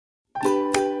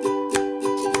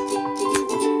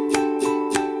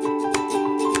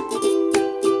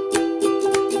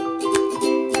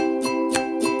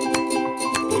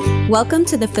Welcome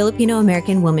to the Filipino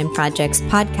American Women Project's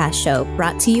podcast show,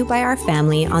 brought to you by our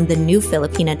family on the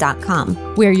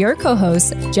newfilipina.com. We're your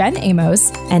co-hosts, Jen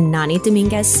Amos and Nani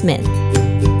Dominguez-Smith.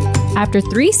 After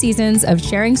 3 seasons of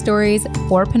sharing stories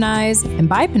for Pinays and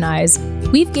by Pinays,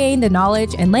 we've gained the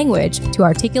knowledge and language to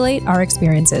articulate our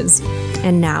experiences.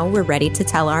 And now we're ready to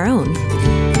tell our own.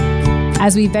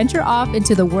 As we venture off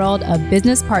into the world of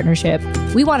business partnership,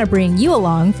 we want to bring you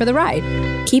along for the ride.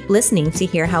 Keep listening to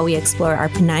hear how we explore our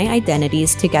Pinay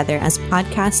identities together as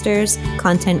podcasters,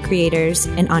 content creators,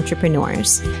 and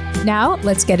entrepreneurs. Now,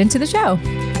 let's get into the show.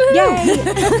 Yay!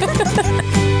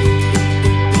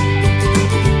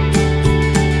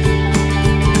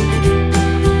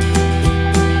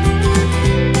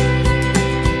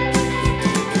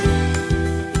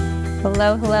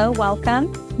 Hello,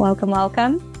 welcome.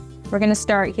 We're going to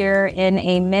start here in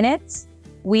a minute.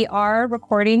 We are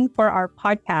recording for our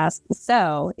podcast.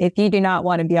 So if you do not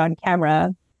want to be on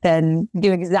camera, then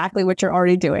do exactly what you're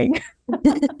already doing.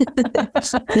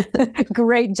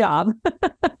 Great job.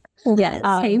 Yes.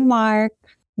 Hey, Mark.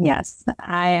 Yes,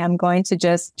 I am going to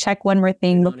just check one more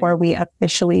thing before we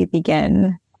officially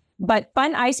begin. But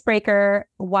fun icebreaker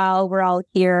while we're all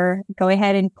here, go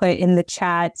ahead and put in the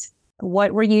chat,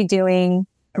 what were you doing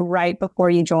right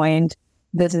before you joined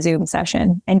this Zoom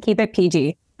session? And keep it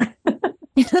PG.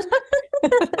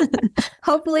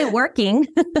 Hopefully working.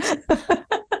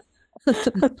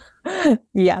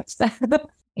 Yes.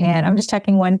 And I'm just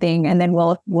checking one thing and then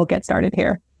we'll get started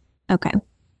here. Okay.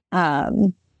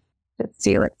 Let's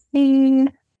see.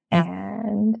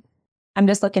 And I'm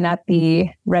just looking at the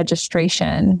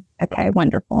registration. Okay,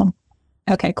 wonderful.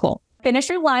 Okay, cool. Finish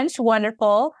your lunch.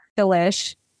 Wonderful.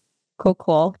 Delish.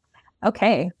 Cool.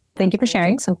 Okay. Thank you for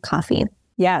sharing. Some coffee.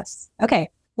 Yes. Okay.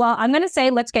 Well, I'm going to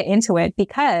say let's get into it,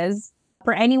 because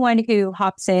for anyone who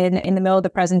hops in the middle of the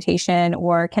presentation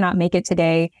or cannot make it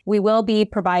today, we will be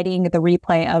providing the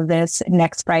replay of this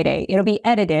next Friday. It'll be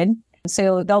edited,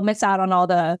 so they'll miss out on all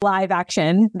the live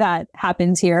action that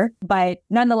happens here. But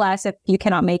nonetheless, if you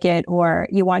cannot make it or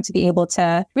you want to be able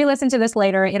to re-listen to this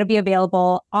later, it'll be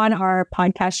available on our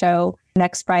podcast show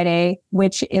next Friday,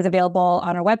 which is available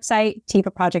on our website,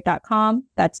 tfaproject.com.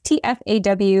 That's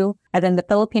TFAW, and then the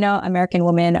Filipino American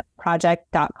Women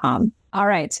Project.com. All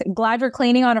right. Glad you're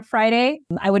cleaning on a Friday.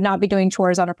 I would not be doing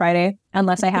chores on a Friday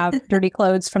unless I have dirty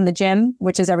clothes from the gym,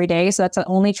 which is every day. So that's the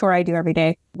only chore I do every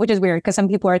day, which is weird because some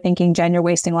people are thinking, Jen, you're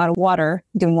wasting a lot of water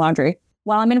doing laundry.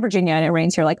 Well, I'm in Virginia and it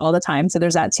rains here like all the time. So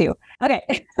there's that too.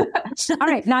 Okay. All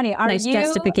right, Nani, are nice you...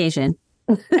 justification.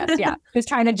 Yes, yeah. Just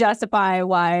trying to justify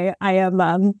why I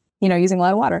am, using a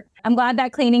lot of water. I'm glad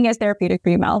that cleaning is therapeutic for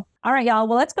you, Mel. All right, y'all.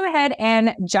 Well, let's go ahead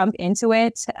and jump into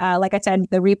it. Like I said,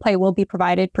 the replay will be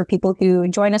provided for people who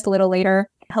join us a little later.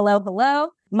 Hello.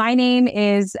 My name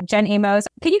is Jen Amos.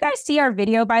 Can you guys see our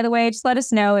video, by the way? Just let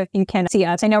us know if you can see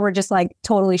us. I know we're just like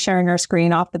totally sharing our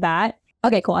screen off the bat.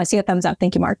 Okay, cool. I see a thumbs up.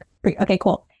 Thank you, Mark. Okay,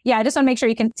 cool. Yeah, I just want to make sure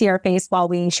you can see our face while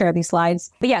we share these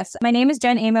slides. But yes, my name is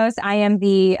Jen Amos. I am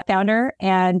the founder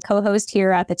and co-host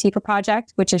here at the TIFA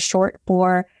Project, which is short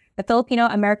for the Filipino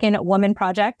American Women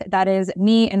Project. That is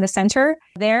me in the center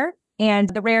there. And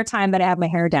the rare time that I have my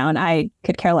hair down, I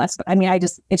could care less. I mean,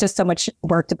 it's just so much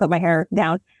work to put my hair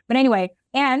down. But anyway,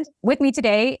 and with me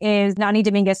today is Nani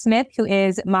Dominguez-Smith, who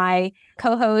is my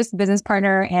co-host, business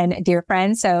partner, and dear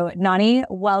friend. So Nani,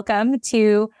 welcome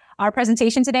to our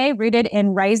presentation today, Rooted in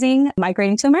Rising,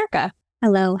 Migrating to America.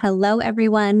 Hello,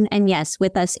 everyone. And yes,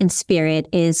 with us in spirit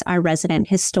is our resident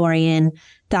historian,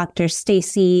 Dr.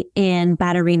 Stacy Ann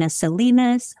Batarina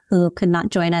Salinas, who could not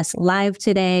join us live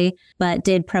today, but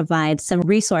did provide some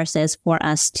resources for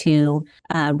us to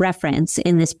reference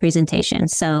in this presentation.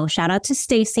 So shout out to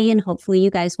Stacy, and hopefully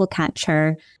you guys will catch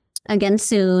her again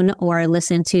soon or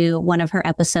listen to one of her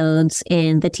episodes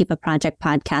in the TIFA Project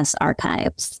podcast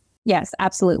archives. Yes,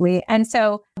 absolutely. And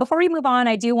so before we move on,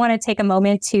 I do want to take a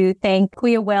moment to thank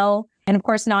Kuya Will and of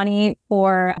course, Nani,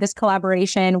 for this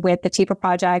collaboration with the TIFA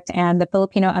Project and the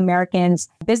Filipino Americans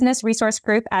Business Resource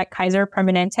Group at Kaiser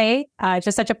Permanente. It's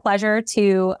just such a pleasure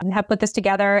to have put this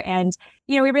together. And,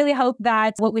 we really hope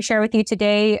that what we share with you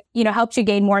today, helps you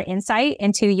gain more insight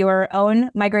into your own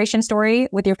migration story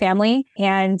with your family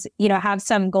and, have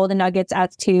some golden nuggets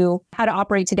as to how to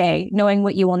operate today, knowing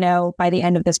what you will know by the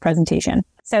end of this presentation.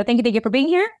 So thank you for being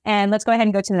here. And let's go ahead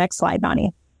and go to the next slide,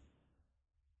 Nani.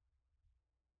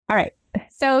 All right.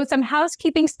 So some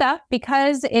housekeeping stuff,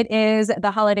 because it is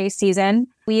the holiday season,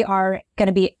 we are going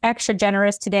to be extra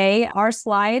generous today. Our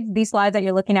slides, these slides that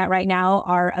you're looking at right now,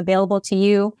 are available to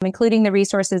you, including the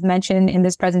resources mentioned in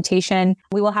this presentation.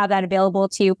 We will have that available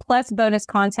to you, plus bonus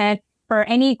content for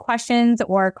any questions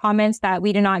or comments that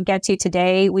we do not get to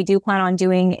today, we do plan on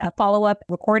doing a follow-up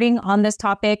recording on this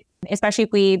topic, especially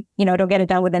if we, don't get it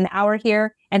done within the hour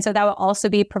here. And so that will also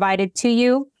be provided to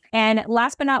you. And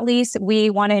last but not least, we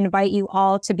want to invite you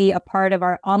all to be a part of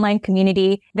our online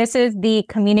community. This is the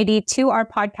community to our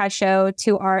podcast show,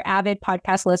 to our avid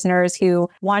podcast listeners who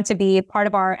want to be part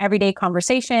of our everyday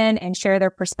conversation and share their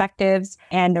perspectives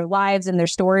and their lives and their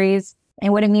stories,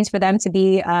 and what it means for them to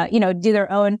be, do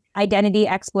their own identity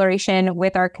exploration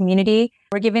with our community.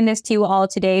 We're giving this to you all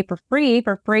today for free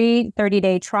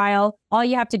 30-day trial. All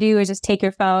you have to do is just take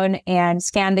your phone and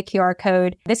scan the QR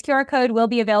code. This QR code will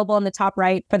be available in the top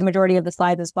right for the majority of the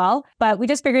slides as well. But we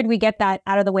just figured we'd get that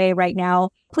out of the way right now.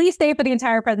 Please stay for the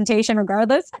entire presentation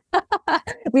regardless.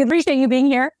 We appreciate you being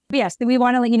here. But yes, we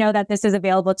want to let you know that this is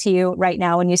available to you right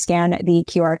now when you scan the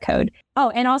QR code. Oh,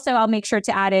 and also I'll make sure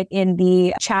to add it in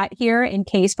the chat here in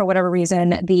case for whatever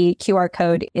reason the QR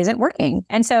code isn't working.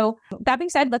 And so that being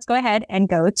said, let's go ahead and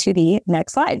go to the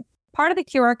next slide. Part of the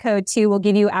QR code too will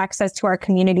give you access to our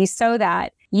community so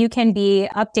that you can be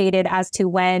updated as to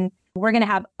when we're going to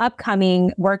have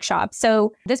upcoming workshops.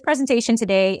 So this presentation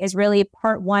today is really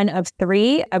part 1 of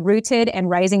 3, a Rooted and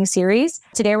Rising series.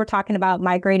 Today we're talking about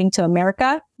migrating to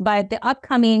America, but the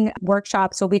upcoming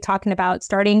workshops will be talking about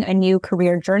starting a new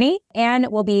career journey, and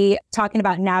we'll be talking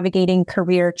about navigating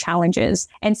career challenges.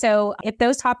 And so if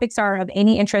those topics are of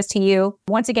any interest to you,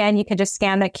 once again, you can just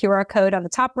scan that QR code on the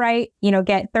top right,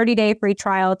 get 30-day free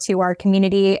trial to our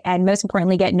community, and most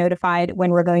importantly, get notified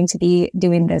when we're going to be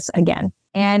doing this again.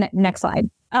 And next slide.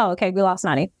 Oh, okay. We lost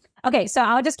Nani. Okay. So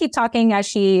I'll just keep talking as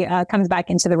she comes back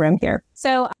into the room here.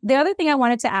 So the other thing I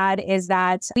wanted to add is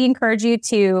that we encourage you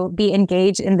to be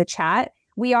engaged in the chat.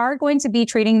 We are going to be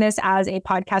treating this as a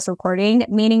podcast recording,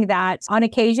 meaning that on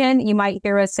occasion, you might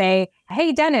hear us say,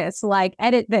 hey, Dennis,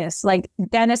 edit this.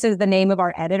 Dennis is the name of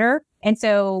our editor. And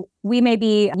so we may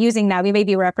be using that. We may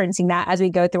be referencing that as we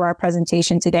go through our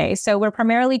presentation today. So we're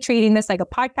primarily treating this like a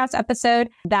podcast episode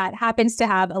that happens to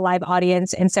have a live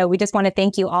audience. And so we just want to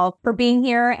thank you all for being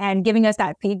here and giving us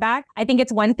that feedback. I think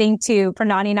it's one thing for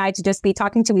Nani and I to just be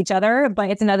talking to each other,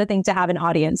 but it's another thing to have an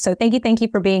audience. So thank you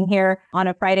for being here on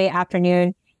a Friday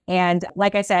afternoon. And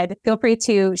like I said, feel free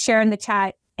to share in the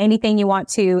chat anything you want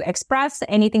to express,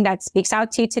 anything that speaks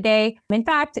out to you today. In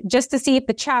fact, just to see if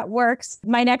the chat works,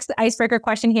 my next icebreaker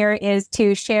question here is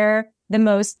to share the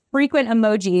most frequent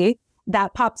emoji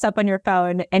that pops up on your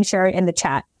phone and share it in the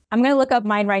chat. I'm going to look up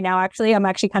mine right now. Actually, I'm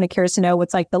actually kind of curious to know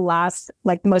what's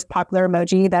the most popular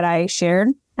emoji that I shared.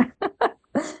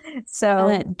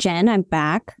 So Jen, I'm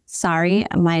back. Sorry,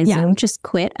 my Zoom just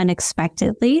quit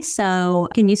unexpectedly. So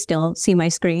can you still see my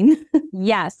screen?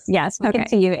 Yes, we can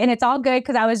see you. And it's all good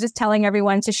because I was just telling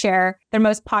everyone to share their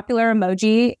most popular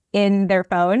emoji in their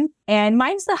phone. And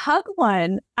mine's the hug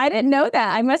one. I didn't know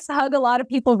that. I must hug a lot of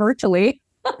people virtually.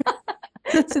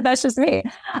 So that's just me.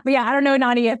 But yeah, I don't know,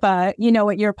 Nani, if you know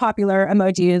what your popular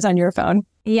emoji is on your phone.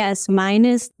 Yes, mine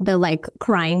is the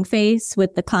crying face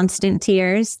with the constant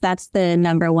tears. That's the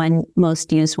number 1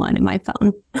 most used one in my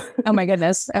phone. Oh my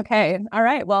goodness. Okay. All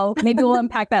right. Well, maybe we'll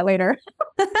unpack that later.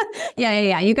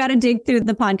 Yeah. You got to dig through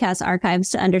the podcast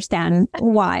archives to understand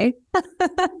why.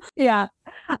 Yeah.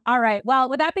 All right. Well,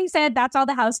 with that being said, that's all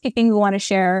the housekeeping we want to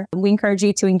share. We encourage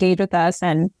you to engage with us.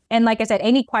 And like I said,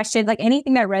 any questions,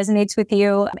 anything that resonates with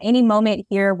you, any moment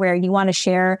here where you want to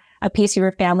share a piece of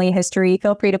your family history,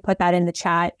 feel free to put that in the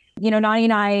chat. Nani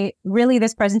and I, really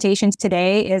this presentation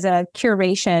today is a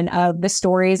curation of the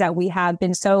stories that we have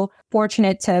been so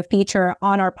fortunate to feature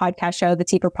on our podcast show, The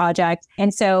Teeper Project.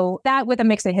 And so that with a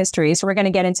mix of history. So we're going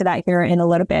to get into that here in a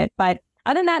little bit. But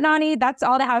other than that, Nani, that's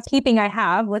all the housekeeping I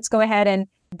have. Let's go ahead and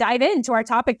dive into our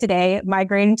topic today,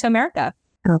 migrating to America.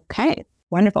 Okay.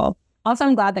 Wonderful. Also,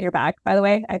 I'm glad that you're back, by the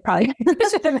way. I probably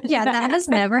should have mentioned that has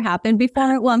never happened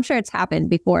before. Well, I'm sure it's happened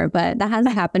before, but that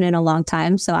hasn't happened in a long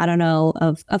time. So I don't know.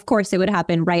 Of course, it would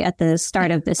happen right at the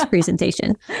start of this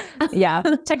presentation. Yeah.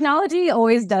 Technology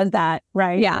always does that,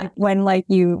 right? Yeah. When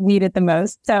you need it the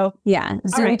most. So yeah,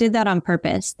 Zoom did that on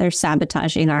purpose. They're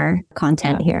sabotaging our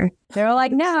content here. They're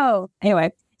like, no.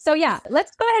 Anyway. So yeah,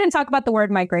 let's go ahead and talk about the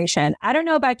word migration. I don't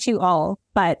know about you all,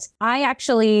 but I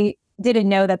actually didn't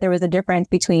know that there was a difference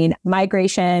between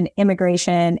migration,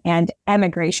 immigration, and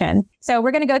emigration. So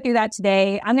we're going to go through that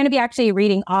today. I'm going to be actually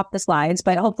reading off the slides,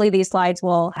 but hopefully these slides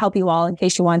will help you all in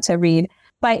case you want to read.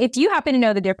 But if you happen to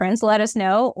know the difference, let us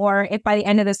know. Or if by the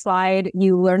end of the slide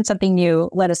you learn something new,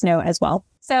 let us know as well.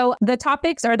 So the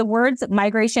topics are the words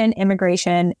migration,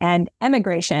 immigration, and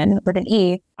emigration with an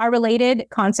E are related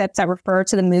concepts that refer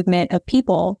to the movement of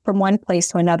people from one place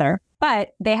to another,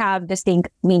 but they have distinct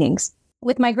meanings.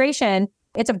 With migration,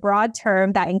 It's a broad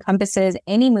term that encompasses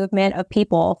any movement of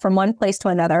people from one place to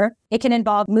another. It can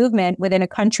involve movement within a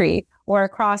country or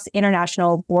across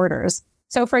international borders.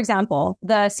 So, for example,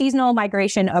 the seasonal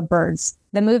migration of birds,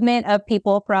 the movement of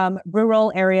people from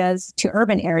rural areas to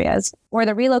urban areas, or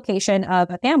the relocation of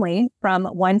a family from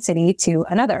one city to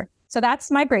another. So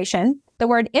that's migration. The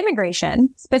word immigration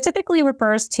specifically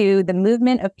refers to the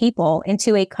movement of people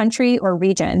into a country or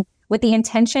region with the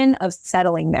intention of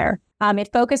settling there.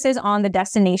 It focuses on the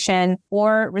destination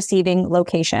or receiving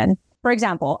location. For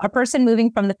example, a person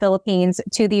moving from the Philippines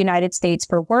to the United States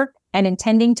for work and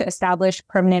intending to establish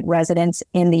permanent residence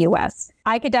in the U.S.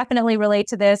 I could definitely relate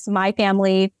to this. My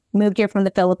family moved here from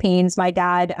the Philippines. My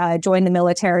dad joined the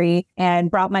military and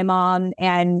brought my mom,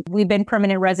 and we've been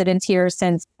permanent residents here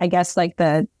since, I guess, like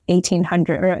the 1800s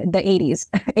or the 80s,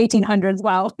 1800s.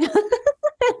 Wow.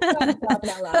 I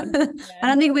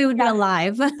don't think we would be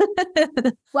alive.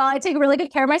 Well, I take really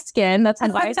good care of my skin. That's why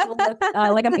I still look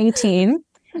like I'm 18.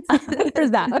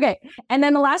 There's that. Okay. And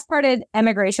then the last part is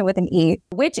emigration with an E,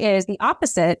 which is the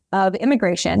opposite of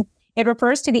immigration. It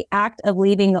refers to the act of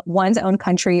leaving one's own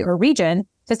country or region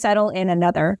to settle in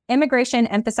another. Immigration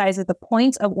emphasizes the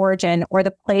point of origin or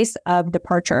the place of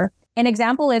departure. An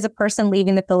example is a person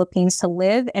leaving the Philippines to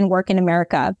live and work in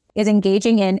America is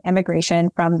engaging in emigration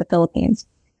from the Philippines.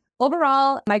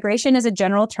 Overall, migration is a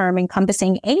general term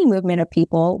encompassing any movement of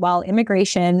people, while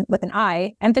immigration with an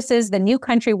I emphasizes the new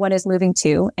country one is moving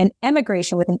to, and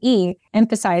emigration with an E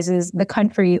emphasizes the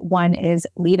country one is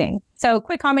leaving. So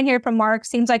quick comment here from Mark.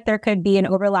 Seems like there could be an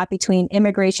overlap between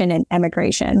immigration and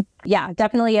emigration. Yeah,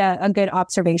 definitely a good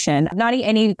observation. Nani,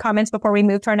 any comments before we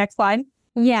move to our next slide?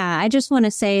 Yeah, I just want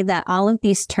to say that all of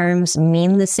these terms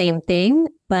mean the same thing,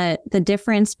 but the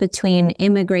difference between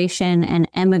immigration and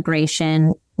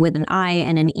emigration with an I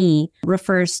and an E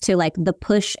refers to like the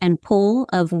push and pull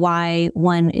of why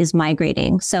one is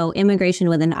migrating. So immigration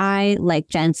with an I, like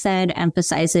Jen said,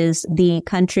 emphasizes the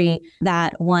country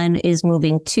that one is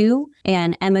moving to,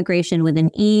 and emigration with an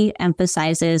E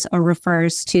emphasizes or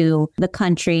refers to the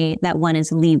country that one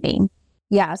is leaving.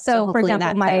 Yeah. So for example,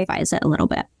 that clarifies it a little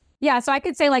bit. Yeah, so I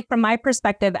could say, like, from my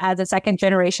perspective as a second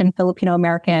generation Filipino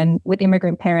American with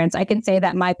immigrant parents, I can say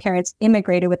that my parents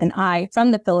immigrated with an I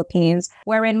from the Philippines,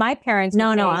 wherein my parents...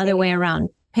 No, other way around.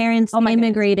 Parents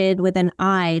immigrated with an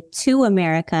I to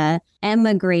America,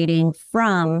 emigrating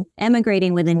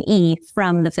with an E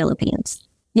from the Philippines.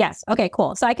 Yes. Okay,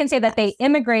 cool. So I can say that they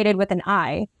immigrated with an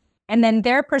I, and then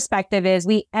their perspective is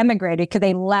we emigrated because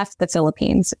they left the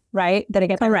Philippines, right? Did I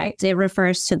get that right? It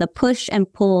refers to the push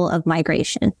and pull of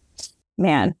migration.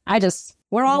 Man,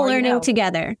 we're all learning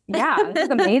together. Yeah, this is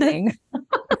amazing.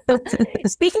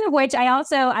 Speaking of which,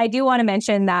 I do want to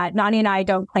mention that Nani and I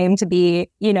don't claim to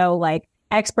be, like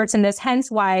experts in this,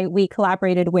 hence why we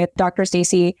collaborated with Dr.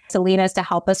 Stacy Salinas to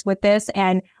help us with this.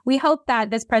 And we hope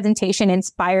that this presentation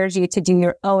inspires you to do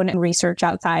your own research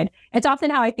outside. It's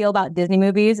often how I feel about Disney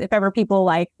movies. If ever people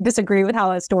like disagree with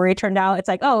how a story turned out, it's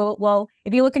like, oh, well,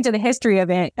 if you look into the history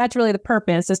of it, that's really the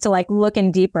purpose, is to like look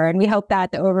in deeper. And we hope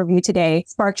that the overview today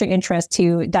sparks your interest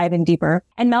to dive in deeper.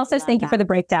 And Mel says, thank you for the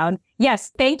breakdown.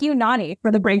 Yes. Thank you, Nani, for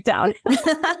the breakdown.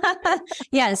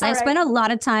 Yes. I spent a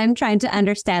lot of time trying to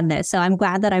understand this. So I'm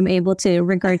glad that I'm able to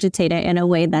regurgitate it in a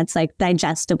way that's like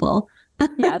digestible.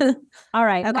 Yes. All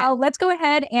right. Okay. Well, let's go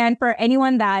ahead. And for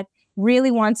anyone that really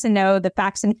wants to know the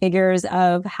facts and figures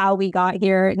of how we got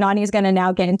here, Nani is going to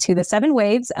now get into the 7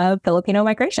 waves of Filipino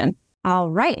migration.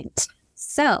 All right.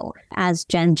 So as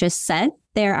Jen just said,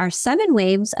 there are 7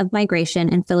 waves of migration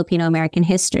in Filipino American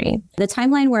history. The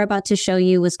timeline we're about to show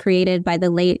you was created by the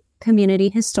late community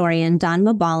historian Don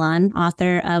Mabalan,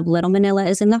 author of Little Manila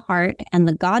is in the Heart and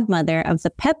the godmother of the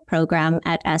PEP program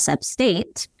at SF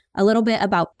State. A little bit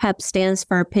about PEP stands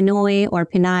for Pinoy or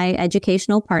Pinay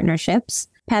Educational Partnerships.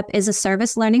 PEP is a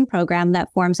service learning program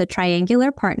that forms a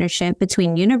triangular partnership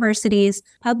between universities,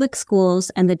 public schools,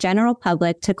 and the general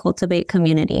public to cultivate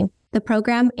community. The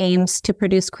program aims to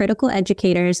produce critical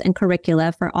educators and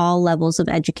curricula for all levels of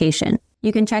education.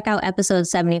 You can check out episode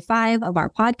 75 of our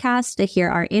podcast to hear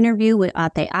our interview with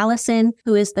Ate Allison,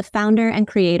 who is the founder and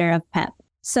creator of PEP.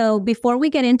 So before we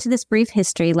get into this brief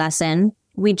history lesson,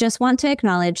 we just want to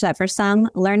acknowledge that for some,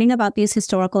 learning about these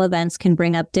historical events can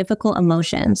bring up difficult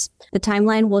emotions. The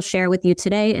timeline we'll share with you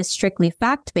today is strictly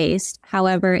fact-based.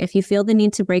 However, if you feel the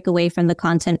need to break away from the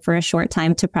content for a short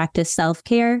time to practice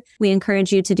self-care, we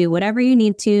encourage you to do whatever you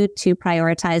need to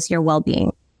prioritize your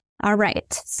well-being. All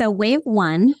right. So wave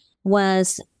 1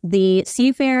 was the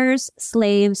seafarers,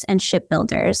 slaves, and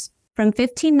shipbuilders. From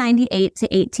 1598 to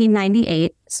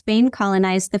 1898, Spain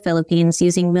colonized the Philippines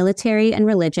using military and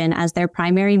religion as their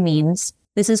primary means.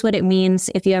 This is what it means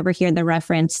if you ever hear the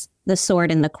reference, the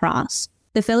sword and the cross.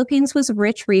 The Philippines was a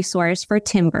rich resource for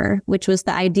timber, which was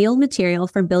the ideal material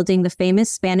for building the famous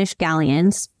Spanish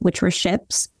galleons, which were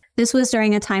ships. This was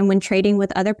during a time when trading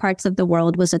with other parts of the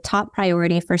world was a top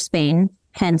priority for Spain,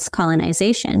 hence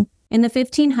colonization. In the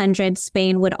 1500s,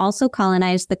 Spain would also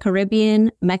colonize the Caribbean,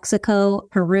 Mexico,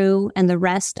 Peru, and the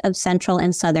rest of Central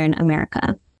and Southern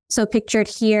America. So pictured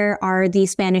here are the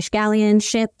Spanish galleon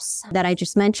ships that I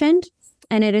just mentioned.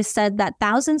 And it is said that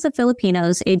thousands of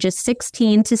Filipinos ages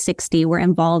 16 to 60 were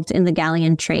involved in the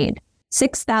galleon trade.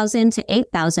 6,000 to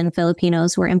 8,000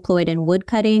 Filipinos were employed in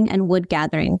woodcutting and wood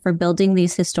gathering for building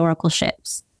these historical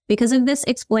ships. Because of this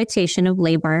exploitation of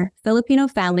labor, Filipino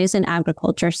families in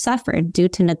agriculture suffered due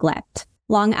to neglect.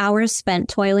 Long hours spent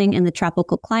toiling in the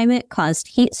tropical climate caused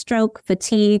heat stroke,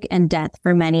 fatigue, and death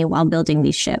for many while building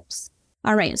these ships.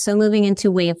 All right, so moving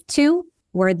into wave 2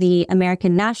 were the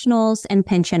American nationals and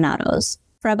pensionados.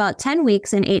 For about 10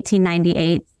 weeks in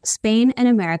 1898, Spain and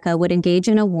America would engage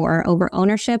in a war over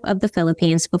ownership of the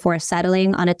Philippines before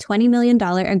settling on a $20 million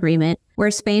agreement where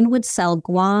Spain would sell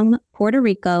Guam, Puerto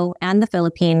Rico, and the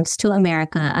Philippines to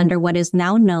America under what is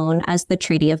now known as the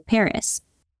Treaty of Paris.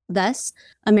 Thus,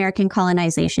 American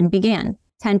colonization began.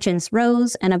 Tensions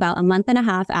rose, and about a month and a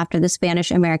half after the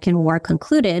Spanish-American War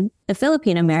concluded, the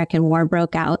Philippine-American War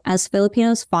broke out as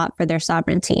Filipinos fought for their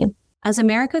sovereignty. As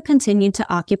America continued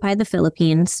to occupy the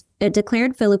Philippines, it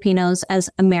declared Filipinos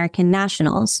as American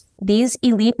nationals. These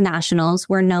elite nationals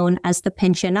were known as the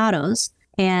pensionados,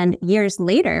 and years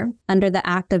later, under the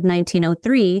Act of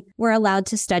 1903, were allowed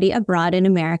to study abroad in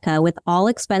America with all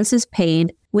expenses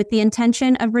paid, with the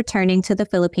intention of returning to the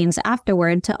Philippines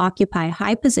afterward to occupy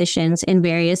high positions in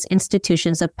various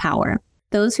institutions of power.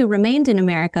 Those who remained in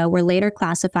America were later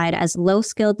classified as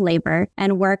low-skilled labor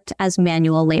and worked as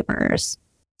manual laborers.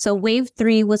 So wave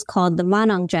 3 was called the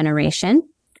Manong generation,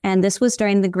 and this was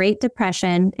during the Great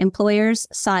Depression. Employers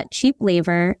sought cheap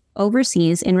labor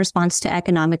overseas in response to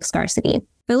economic scarcity.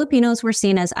 Filipinos were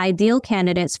seen as ideal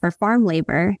candidates for farm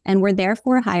labor and were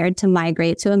therefore hired to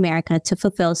migrate to America to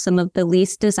fulfill some of the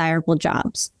least desirable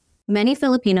jobs. Many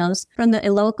Filipinos from the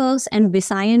Ilocos and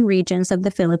Visayan regions of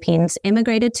the Philippines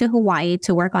immigrated to Hawaii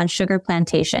to work on sugar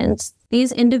plantations.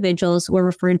 These individuals were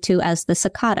referred to as the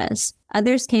Sakadas.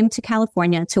 Others came to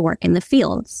California to work in the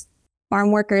fields.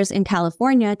 Farm workers in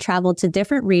California traveled to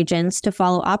different regions to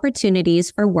follow opportunities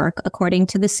for work according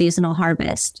to the seasonal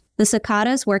harvest. The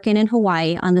Sakadas working in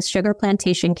Hawaii on the sugar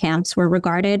plantation camps were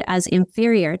regarded as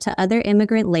inferior to other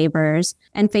immigrant laborers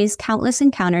and faced countless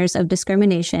encounters of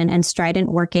discrimination and strident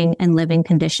working and living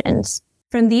conditions.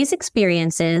 From these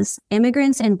experiences,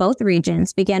 immigrants in both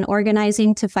regions began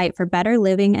organizing to fight for better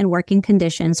living and working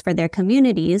conditions for their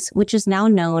communities, which is now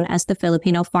known as the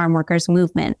Filipino Farm Workers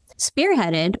Movement,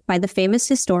 spearheaded by the famous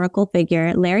historical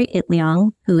figure Larry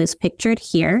Itliong, who is pictured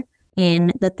here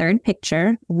in the third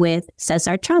picture with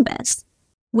Cesar Chavez.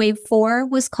 Wave 4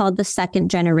 was called the Second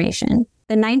Generation.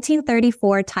 The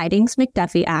 1934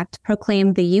 Tidings-McDuffie Act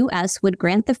proclaimed the U.S. would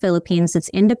grant the Philippines its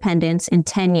independence in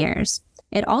 10 years.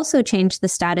 It also changed the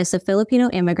status of Filipino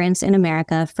immigrants in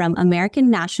America from American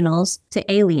nationals to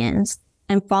aliens.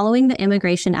 And following the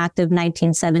Immigration Act of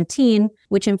 1917,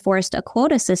 which enforced a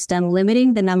quota system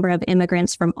limiting the number of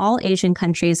immigrants from all Asian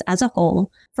countries as a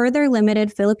whole, further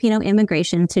limited Filipino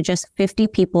immigration to just 50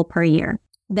 people per year.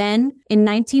 Then, in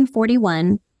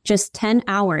 1941, just 10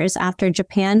 hours after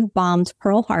Japan bombed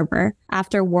Pearl Harbor,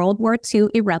 after World War II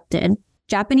erupted,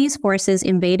 Japanese forces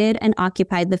invaded and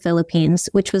occupied the Philippines,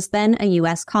 which was then a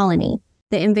U.S. colony.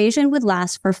 The invasion would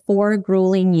last for 4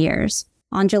 grueling years.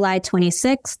 On July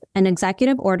 26th, an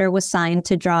executive order was signed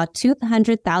to draw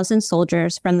 200,000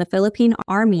 soldiers from the Philippine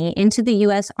Army into the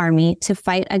U.S. Army to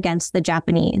fight against the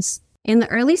Japanese. In the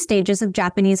early stages of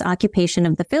Japanese occupation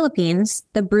of the Philippines,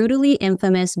 the brutally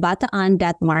infamous Bataan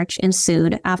Death March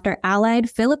ensued after Allied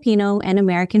Filipino and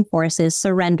American forces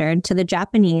surrendered to the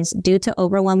Japanese due to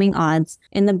overwhelming odds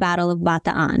in the Battle of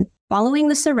Bataan. Following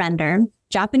the surrender,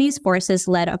 Japanese forces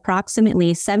led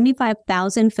approximately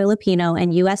 75,000 Filipino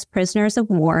and U.S. prisoners of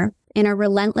war in a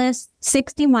relentless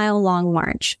 60-mile-long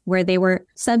march where they were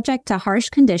subject to harsh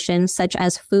conditions such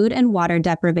as food and water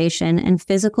deprivation and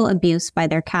physical abuse by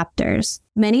their captors.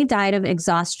 Many died of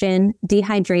exhaustion,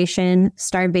 dehydration,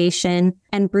 starvation,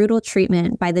 and brutal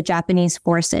treatment by the Japanese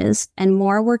forces, and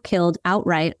more were killed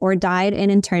outright or died in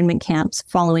internment camps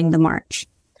following the march.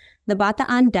 The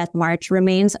Bataan Death March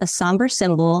remains a somber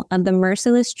symbol of the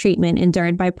merciless treatment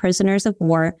endured by prisoners of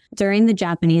war during the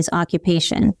Japanese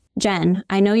occupation. Jen,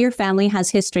 I know your family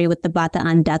has history with the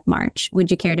Bataan Death March.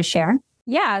 Would you care to share?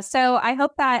 Yeah. So I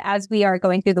hope that as we are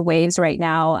going through the waves right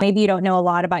now, maybe you don't know a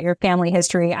lot about your family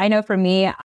history. I know for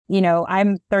me,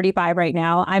 I'm 35 right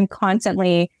now. I'm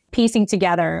constantly piecing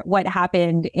together what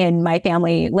happened in my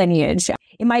family lineage.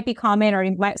 It might be common,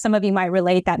 or some of you might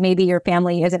relate that maybe your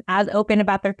family isn't as open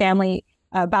about their family,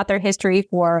 about their history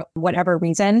for whatever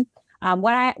reason.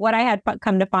 What I had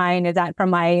come to find is that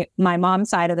from my mom's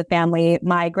side of the family,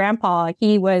 my grandpa,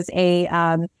 he was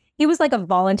like a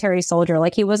voluntary soldier.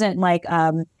 Like he wasn't like,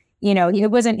 he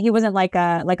wasn't like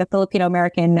a Filipino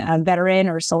American veteran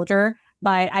or soldier.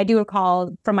 But I do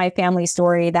recall from my family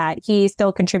story that he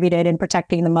still contributed in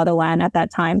protecting the motherland at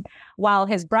that time, while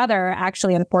his brother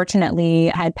actually, unfortunately,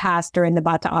 had passed during the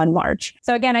Bataan March.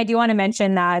 So again, I do want to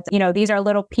mention that, these are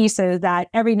little pieces that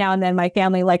every now and then my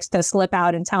family likes to slip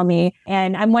out and tell me.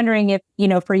 And I'm wondering if,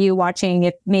 for you watching,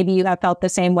 if maybe you have felt the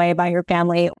same way about your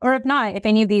family, or if not, if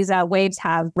any of these waves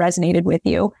have resonated with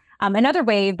you. Another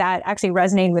wave that actually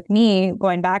resonated with me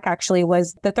going back actually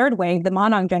was the third wave, the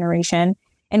Manong generation,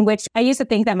 in which I used to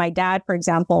think that my dad, for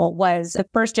example, was the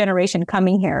first generation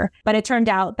coming here. But it turned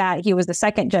out that he was the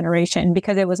second generation,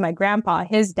 because it was my grandpa,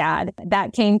 his dad,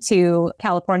 that came to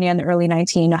California in the early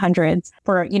 1900s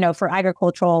for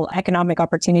agricultural economic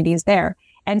opportunities there.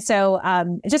 And so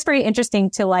it's just very interesting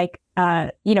to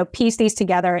piece these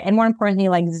together, and more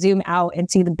importantly, zoom out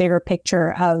and see the bigger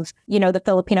picture of, the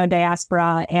Filipino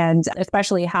diaspora, and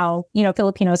especially how,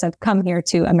 Filipinos have come here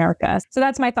to America. So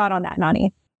that's my thought on that,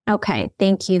 Nani. Okay,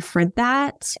 thank you for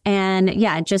that. And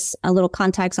yeah, just a little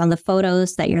context on the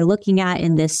photos that you're looking at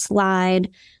in this slide.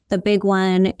 The big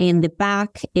one in the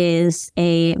back is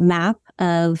a map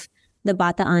of the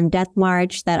Bataan Death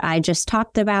March that I just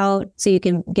talked about, so you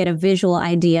can get a visual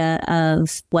idea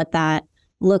of what that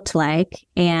looked like.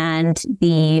 And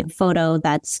the photo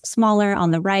that's smaller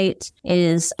on the right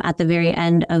is at the very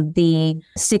end of the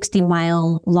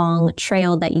 60-mile long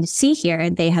trail that you see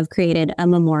here. They have created a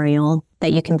memorial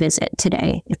that you can visit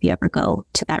today if you ever go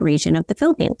to that region of the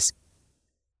Philippines.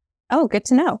 Oh, good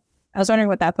to know. I was wondering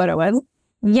what that photo was.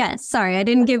 Yes, sorry, I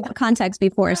didn't give context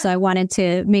before, so I wanted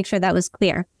to make sure that was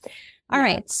clear. All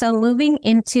right, so moving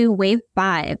into wave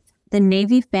 5. The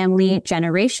Navy family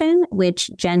generation,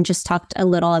 which Jen just talked a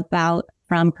little about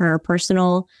from her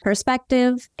personal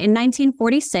perspective. In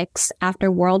 1946,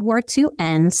 after World War II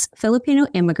ends, Filipino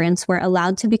immigrants were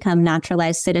allowed to become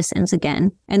naturalized citizens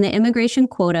again, and the immigration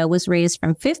quota was raised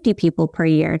from 50 people per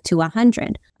year to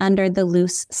 100 under the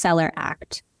Luce-Seller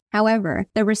Act. However,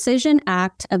 the Rescission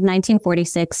Act of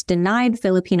 1946 denied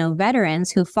Filipino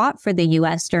veterans who fought for the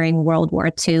U.S. during World War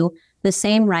II the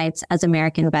same rights as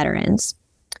American veterans.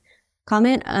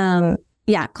 Comment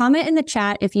in the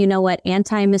chat if you know what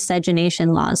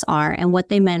anti-miscegenation laws are and what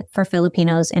they meant for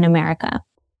Filipinos in America.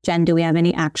 Jen, do we have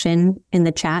any action in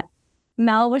the chat?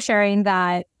 Mel was sharing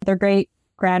that their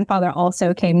great-grandfather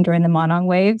also came during the Manong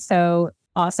wave. So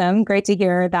awesome. Great to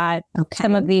hear that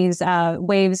some of these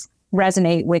waves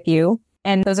resonate with you.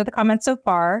 And those are the comments so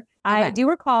far. Okay. I do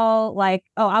recall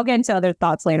I'll get into other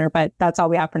thoughts later, but that's all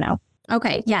we have for now.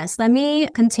 Okay, yes. Let me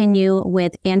continue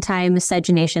with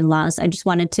anti-miscegenation laws. I just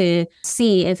wanted to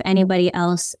see if anybody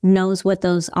else knows what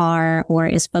those are or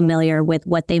is familiar with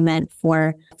what they meant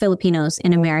for Filipinos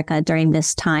in America during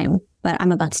this time. But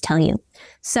I'm about to tell you.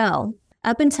 So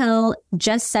up until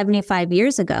just 75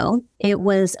 years ago, it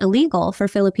was illegal for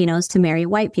Filipinos to marry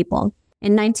white people.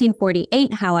 In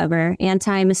 1948, however,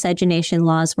 anti-miscegenation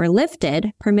laws were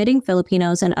lifted, permitting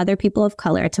Filipinos and other people of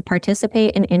color to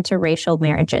participate in interracial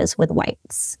marriages with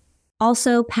whites.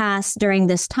 Also passed during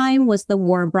this time was the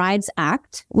War Brides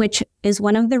Act, which is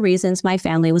one of the reasons my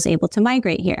family was able to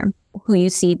migrate here. Who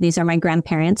you see, these are my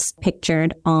grandparents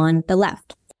pictured on the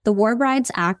left. The War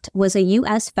Brides Act was a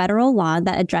U.S. federal law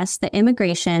that addressed the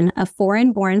immigration of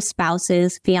foreign-born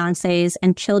spouses, fiancés,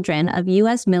 and children of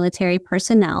U.S. military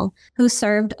personnel who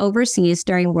served overseas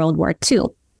during World War II.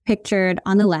 Pictured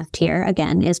on the left here,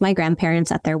 again, is my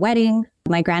grandparents at their wedding.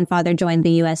 My grandfather joined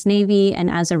the U.S. Navy, and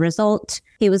as a result,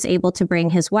 he was able to bring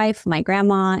his wife, my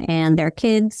grandma, and their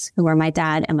kids, who were my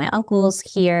dad and my uncles,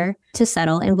 here to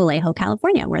settle in Vallejo,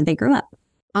 California, where they grew up.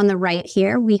 On the right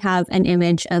here, we have an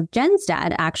image of Jen's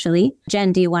dad, actually.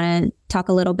 Jen, do you want to talk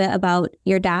a little bit about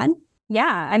your dad?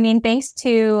 Yeah, I mean, thanks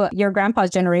to your grandpa's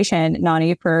generation,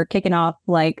 Nani, for kicking off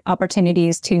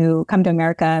opportunities to come to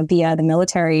America via the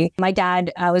military. My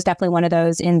dad was definitely one of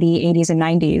those in the 80s and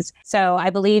 90s. So I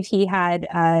believe he had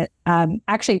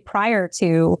actually prior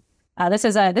to this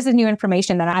is new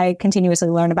information that I continuously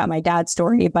learn about my dad's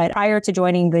story. But prior to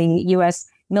joining the U.S.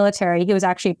 military, he was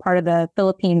actually part of the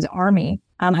Philippines Army.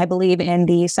 I believe in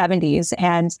the 70s.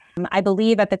 And I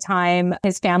believe at the time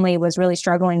his family was really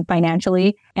struggling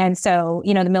financially. And so,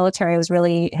 the military was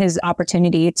really his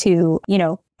opportunity to,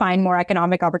 find more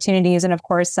economic opportunities. And of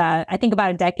course, I think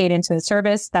about a decade into his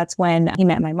service, that's when he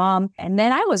met my mom. And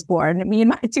then I was born, me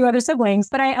and my two other siblings.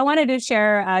 But I wanted to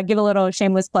share, give a little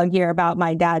shameless plug here about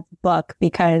my dad's book,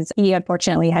 because he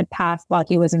unfortunately had passed while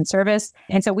he was in service.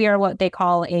 And so we are what they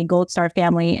call a Gold Star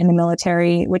family in the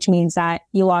military, which means that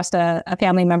you lost a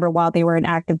family member while they were in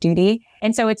active duty.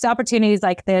 And so it's opportunities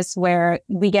like this where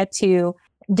we get to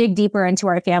dig deeper into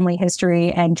our family history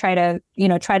and try to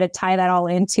tie that all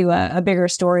into a bigger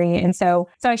story. And so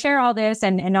I share all this,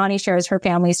 and Nani shares her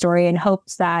family story in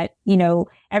hopes that,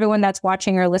 everyone that's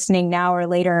watching or listening now or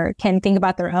later can think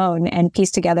about their own and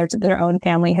piece together to their own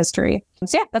family history.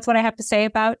 So yeah, that's what I have to say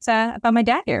about my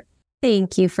dad here.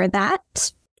 Thank you for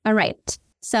that. All right.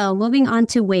 So moving on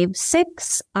to wave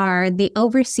 6 are the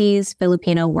overseas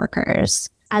Filipino workers.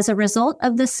 As a result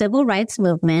of the civil rights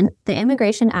movement, the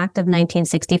Immigration Act of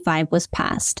 1965 was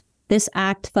passed. This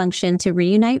act functioned to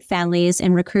reunite families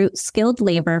and recruit skilled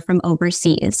labor from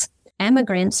overseas.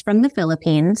 Immigrants from the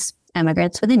Philippines,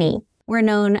 immigrants with an E, were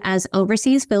known as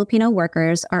Overseas Filipino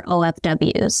Workers, or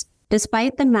OFWs.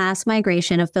 Despite the mass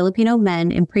migration of Filipino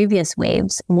men in previous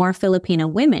waves, more Filipino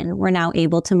women were now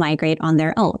able to migrate on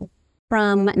their own.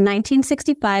 From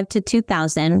 1965 to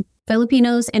 2000,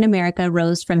 Filipinos in America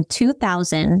rose from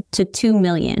 2,000 to 2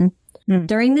 million.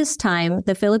 During this time,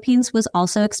 the Philippines was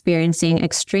also experiencing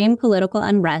extreme political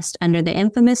unrest under the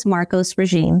infamous Marcos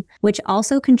regime, which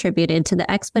also contributed to the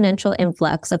exponential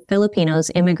influx of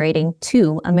Filipinos immigrating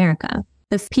to America.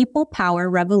 The People Power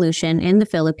Revolution in the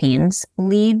Philippines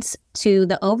leads to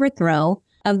the overthrow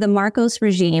of the Marcos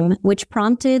regime, which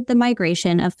prompted the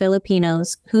migration of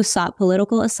Filipinos who sought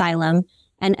political asylum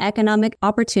and economic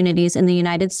opportunities in the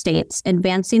United States,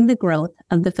 advancing the growth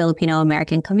of the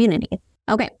Filipino-American community.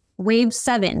 Okay, wave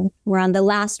 7. We're on the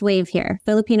last wave here,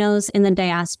 Filipinos in the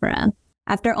diaspora.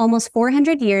 After almost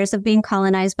 400 years of being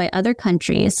colonized by other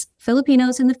countries,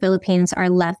 Filipinos in the Philippines are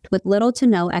left with little to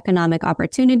no economic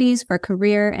opportunities for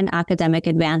career and academic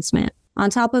advancement. On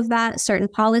top of that, certain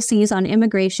policies on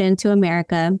immigration to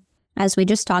America, as we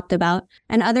just talked about,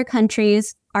 and other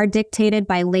countries are dictated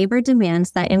by labor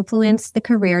demands that influence the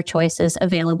career choices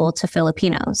available to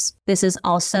Filipinos. This is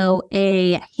also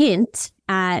a hint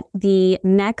at the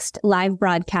next live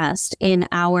broadcast in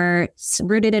our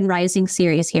Rooted and Rising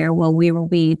series here, where we will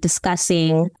be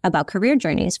discussing about career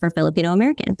journeys for Filipino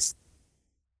Americans.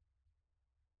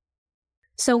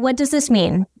 So what does this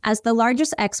mean? As the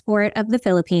largest export of the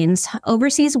Philippines,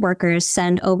 overseas workers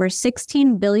send over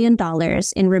 $16 billion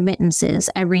in remittances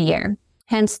every year.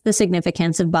 Hence the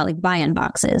significance of balikbayan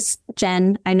boxes.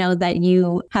 Jen, I know that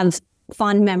you have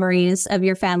fond memories of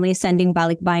your family sending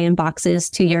balikbayan boxes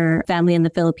to your family in the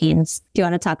Philippines. Do you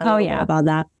want to talk a little bit about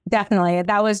that? Definitely.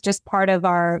 That was just part of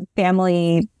our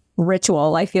family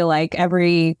ritual, I feel like,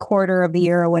 every quarter of the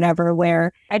year or whatever,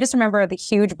 where I just remember the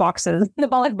huge boxes, the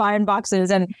balikbayan boxes,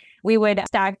 and we would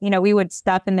stack, we would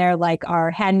stuff in there like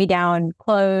our hand-me-down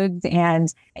clothes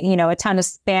and, a ton of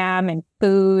Spam and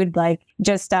food. I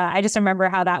just remember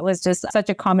how that was just such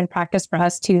a common practice for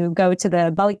us to go to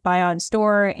the balikbayan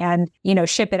store and,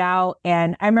 ship it out.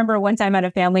 And I remember one time at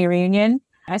a family reunion,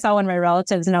 I saw one of my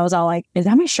relatives and I was all like, is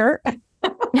that my shirt?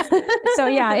 So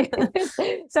yeah,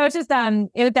 so it's just,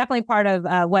 it was definitely part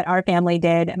of what our family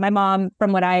did. My mom,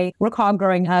 from what I recall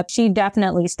growing up, she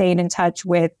definitely stayed in touch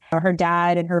with her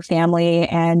dad and her family.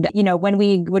 And, when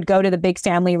we would go to the big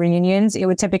family reunions, it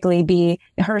would typically be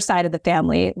her side of the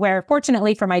family, where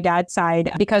fortunately for my dad's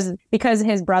side, because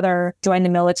his brother joined the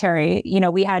military,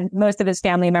 we had most of his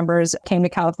family members came to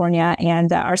California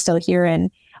and are still here in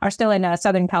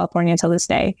Southern California until this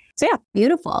day. So yeah.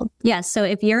 Beautiful. Yeah. So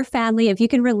if your family, if you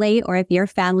can relate, or if your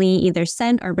family either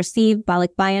sent or received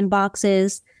balikbayan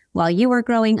boxes while you were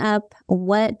growing up,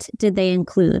 what did they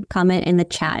include? Comment in the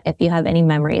chat if you have any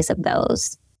memories of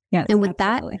those. Yes, and with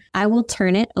absolutely. That, I will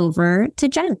turn it over to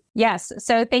Jen. Yes.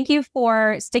 So thank you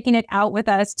for sticking it out with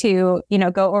us to,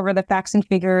 go over the facts and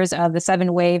figures of the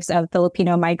 7 waves of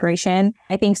Filipino migration.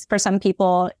 I think for some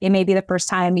people, it may be the first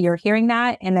time you're hearing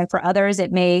that. And then for others,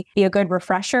 it may be a good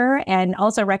refresher, and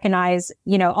also recognize,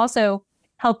 also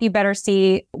help you better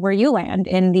see where you land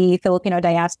in the Filipino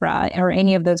diaspora or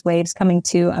any of those waves coming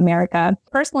to America.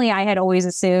 Personally, I had always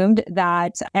assumed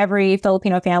that every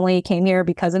Filipino family came here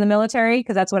because of the military,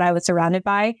 because that's what I was surrounded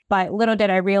by. But little did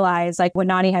I realize, like what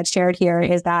Nani had shared here,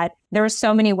 is that there were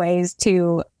so many ways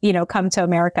to, come to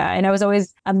America. And I was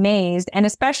always amazed. And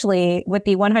especially with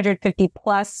the 150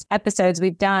 plus episodes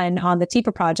we've done on the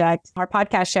TIPA Project, our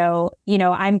podcast show,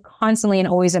 I'm constantly and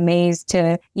always amazed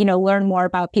to, learn more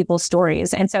about people's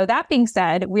stories. And so that being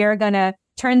said, we are going to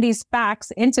turn these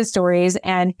facts into stories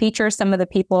and feature some of the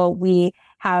people we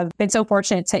have been so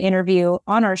fortunate to interview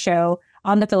on our show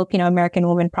on the Filipino American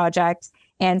Woman Project.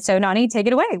 And so, Nani, take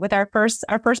it away with our first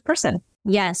person.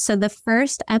 Yes. So the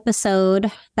first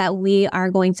episode that we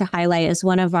are going to highlight is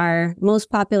one of our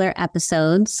most popular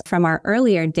episodes from our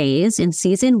earlier days in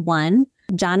season 1,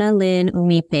 Jana Lynn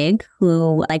Umipig,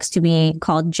 who likes to be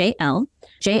called JL.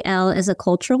 JL is a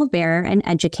cultural bearer and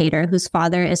educator whose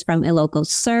father is from Ilocos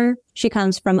Sur. She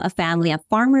comes from a family of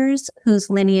farmers whose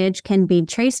lineage can be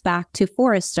traced back to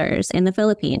foresters in the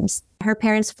Philippines. Her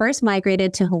parents first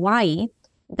migrated to Hawaii,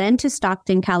 then to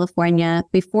Stockton, California,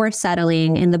 before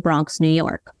settling in the Bronx, New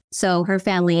York. So her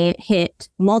family hit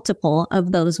multiple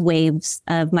of those waves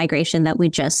of migration that we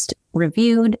just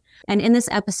reviewed. And in this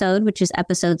episode, which is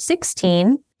episode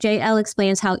 16, JL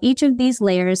explains how each of these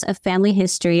layers of family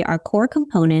history are core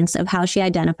components of how she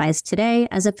identifies today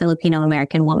as a Filipino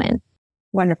American woman.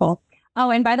 Wonderful. Oh,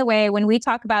 and by the way, when we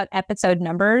talk about episode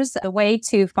numbers, the way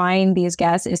to find these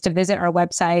guests is to visit our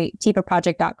website,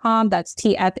 tipaproject.com. That's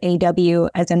TFAW,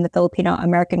 as in the Filipino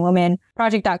American Woman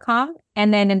Project.com.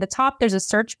 And then in the top, there's a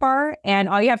search bar. And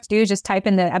all you have to do is just type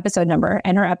in the episode number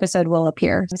and her episode will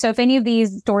appear. So if any of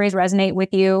these stories resonate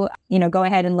with you, go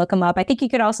ahead and look them up. I think you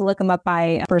could also look them up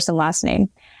by first and last name.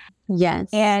 Yes.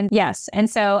 And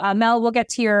so Mel, we'll get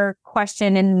to your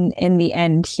question in the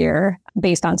end here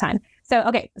based on time.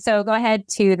 So go ahead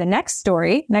to the next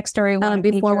story.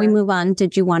 Before we move on,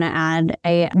 did you want to add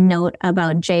a note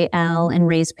about JL and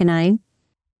Raised Pinay?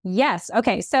 Yes.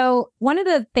 Okay. So one of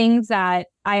the things that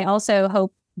I also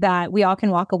hope that we all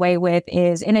can walk away with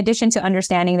is, in addition to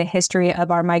understanding the history of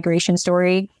our migration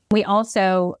story, we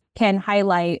also can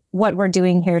highlight what we're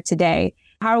doing here today.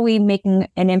 How are we making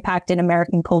an impact in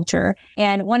American culture?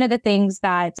 And one of the things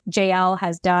that JL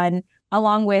has done,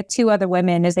 along with 2 other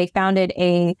women, is they founded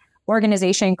a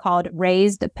organization called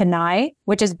Raised Pinay,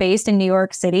 which is based in New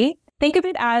York City. Think of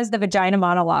it as the vagina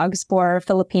monologues for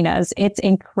Filipinas. It's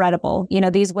incredible.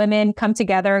 These women come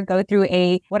together, go through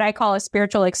what I call a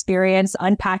spiritual experience,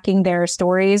 unpacking their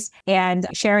stories and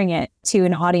sharing it to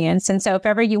an audience. And so if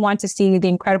ever you want to see the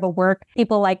incredible work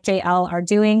people like JL are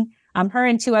doing, her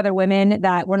and 2 other women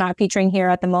that we're not featuring here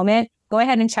at the moment, go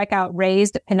ahead and check out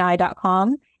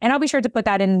raisedpinay.com. And I'll be sure to put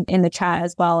that in the chat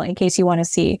as well in case you want to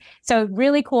see. So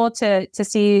really cool to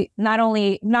see not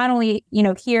only,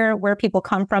 hear where people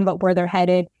come from, but where they're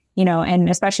headed, and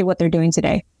especially what they're doing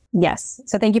today. Yes.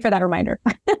 So thank you for that reminder.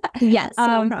 Yes,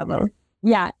 no problem.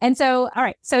 Yeah. And so, all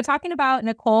right. So talking about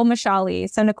Nicole Mashali.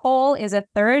 So Nicole is a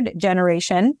 3rd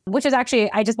generation, which is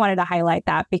actually, I just wanted to highlight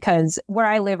that because where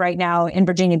I live right now in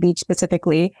Virginia Beach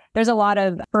specifically, there's a lot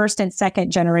of 1st and 2nd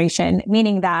generation,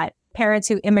 meaning that parents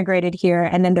who immigrated here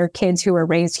and then their kids who were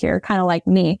raised here, kind of like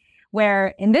me,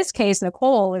 where in this case,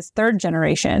 Nicole is 3rd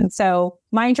generation. So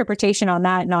my interpretation on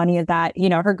that, Nani, is that,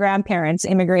 her grandparents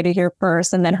immigrated here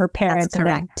first and then her parents. That's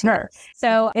correct. Her.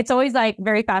 So it's always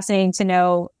very fascinating to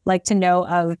know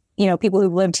of, people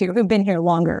who've lived here, who've been here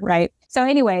longer, right? So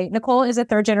anyway, Nicole is a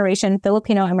 3rd generation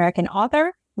Filipino American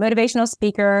author, motivational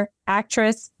speaker,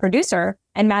 actress, producer,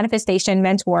 and manifestation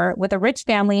mentor with a rich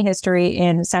family history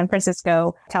in San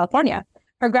Francisco, California.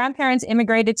 Her grandparents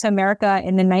immigrated to America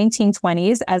in the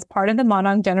 1920s as part of the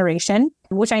Monong generation,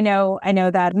 which I know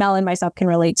that Mel and myself can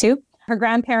relate to. Her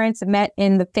grandparents met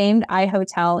in the famed I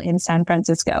Hotel in San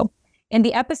Francisco. In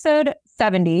the episode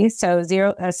 70,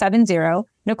 70,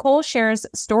 Nicole shares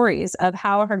stories of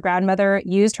how her grandmother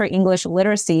used her English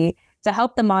literacy to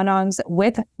help the Monongs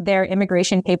with their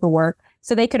immigration paperwork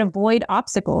so they could avoid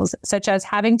obstacles such as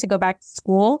having to go back to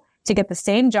school to get the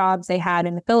same jobs they had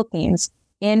in the Philippines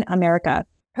in America.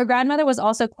 Her grandmother was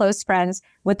also close friends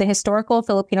with the historical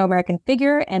Filipino-American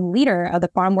figure and leader of the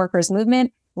farm workers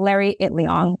movement, Larry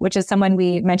Itliong, which is someone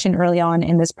we mentioned early on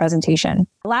in this presentation.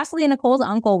 Lastly, Nicole's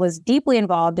uncle was deeply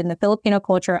involved in the Filipino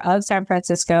culture of San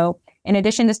Francisco, in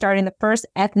addition to starting the first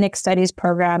ethnic studies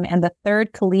program and the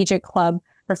 3rd collegiate club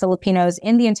for Filipinos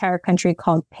in the entire country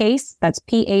called PACE, that's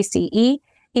PACE.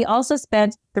 He also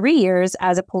spent 3 years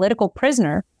as a political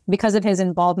prisoner because of his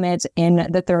involvement in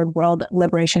the Third World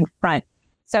Liberation Front.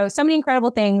 So many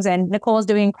incredible things, and Nicole is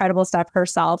doing incredible stuff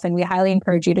herself, and we highly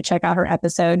encourage you to check out her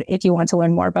episode if you want to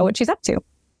learn more about what she's up to.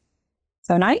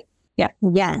 So, Nani? Yeah.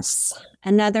 Yes.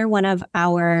 Another one of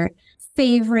our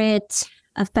favorite,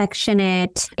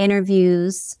 affectionate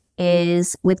interviews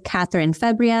is with Catherine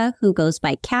Febria, who goes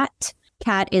by Kat.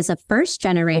 Kat is a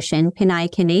first-generation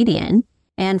Pinay Canadian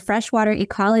and freshwater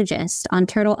ecologist on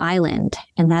Turtle Island,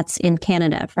 and that's in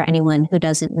Canada for anyone who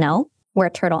doesn't know where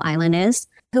Turtle Island is,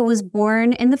 who was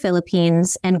born in the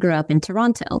Philippines and grew up in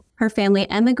Toronto. Her family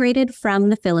emigrated from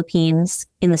the Philippines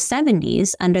in the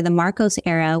 70s under the Marcos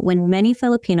era when many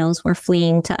Filipinos were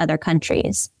fleeing to other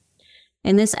countries.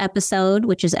 In this episode,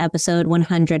 which is episode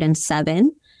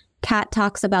 107, Kat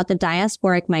talks about the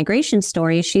diasporic migration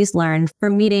stories she's learned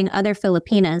from meeting other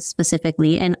Filipinas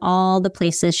specifically in all the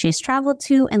places she's traveled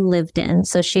to and lived in.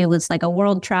 So she was like a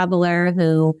world traveler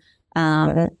who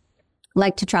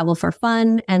liked to travel for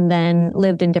fun and then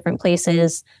lived in different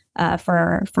places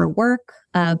for work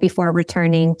before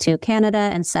returning to Canada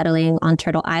and settling on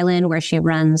Turtle Island, where she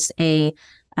runs a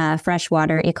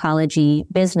freshwater ecology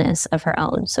business of her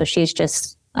own. So she's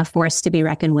just a force to be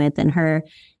reckoned with, and her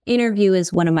interview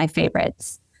is one of my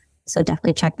favorites. So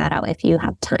definitely check that out if you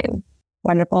have time.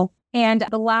 Wonderful. And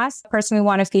the last person we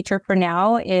want to feature for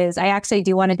now is, I actually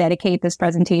do want to dedicate this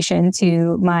presentation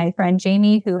to my friend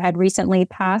Jamie, who had recently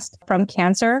passed from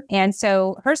cancer. And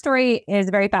so her story is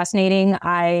very fascinating.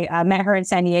 I met her in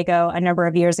San Diego a number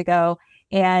of years ago,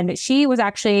 and she was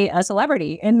actually a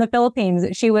celebrity in the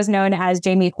Philippines. She was known as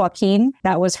Jamie Joaquin.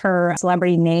 That was her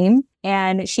celebrity name.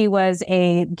 And she was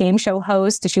a game show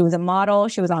host. She was a model.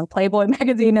 She was on Playboy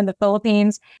magazine in the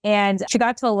Philippines. And she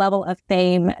got to a level of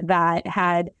fame that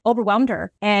had overwhelmed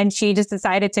her. And she just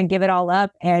decided to give it all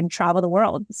up and travel the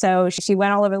world. So she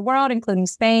went all over the world, including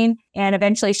Spain. And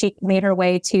eventually she made her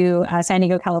way to San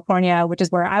Diego, California, which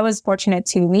is where I was fortunate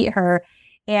to meet her.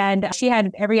 And she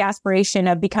had every aspiration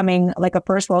of becoming like a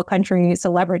first world country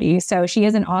celebrity. So she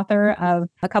is an author of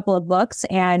a couple of books.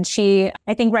 And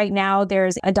I think right now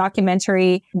there's a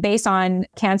documentary based on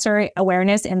cancer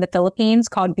awareness in the Philippines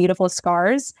called Beautiful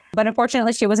Scars. But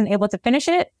unfortunately, she wasn't able to finish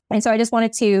it. And so I just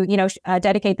wanted to,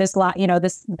 dedicate this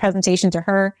presentation to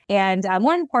her. And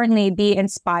more importantly, be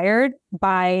inspired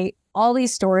by all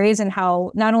these stories and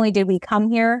how not only did we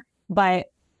come here, but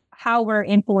how we're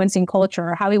influencing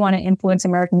culture, how we want to influence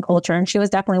American culture. And she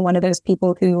was definitely one of those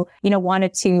people who,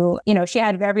 wanted to, she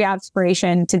had every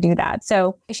aspiration to do that.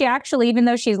 So she actually, even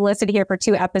though she's listed here for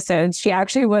 2 episodes, she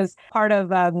actually was part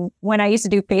of when I used to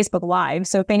do Facebook Live.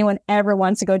 So if anyone ever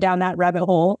wants to go down that rabbit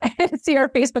hole and see our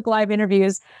Facebook Live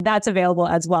interviews, that's available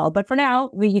as well. But for now,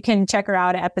 you can check her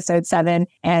out at episode 7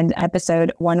 and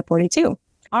episode 142.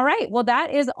 All right. Well,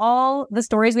 that is all the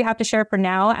stories we have to share for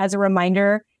now. As a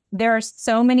reminder, there are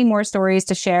so many more stories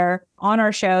to share on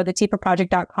our show,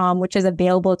 thetifaproject.com, which is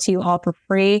available to you all for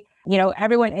free.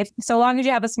 Everyone, so long as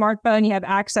you have a smartphone, you have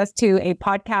access to a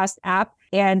podcast app,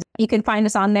 and you can find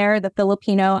us on there,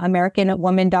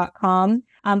 thefilipinoamericanwoman.com.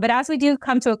 But as we do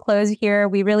come to a close here,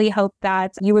 we really hope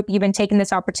that you've been taking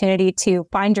this opportunity to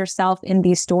find yourself in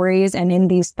these stories and in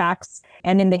these facts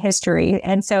and in the history.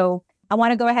 And so I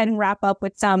want to go ahead and wrap up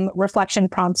with some reflection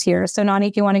prompts here. So Nani,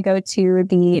 if you want to go to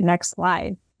the next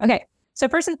slide. Okay. So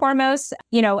first and foremost,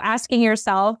 asking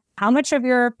yourself, how much of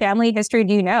your family history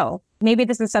do you know? Maybe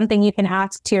this is something you can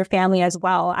ask to your family as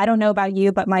well. I don't know about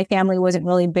you, but my family wasn't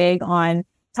really big on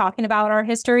talking about our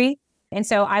history. And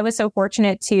so I was so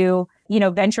fortunate to,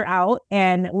 venture out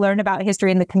and learn about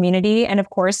history in the community. And of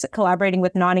course, collaborating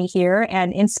with Nani here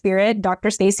and in spirit, Dr.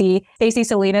 Stacy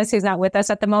Salinas, who's not with us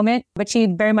at the moment, but she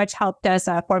very much helped us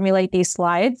formulate these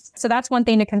slides. So that's one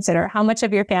thing to consider. How much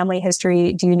of your family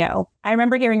history do you know? I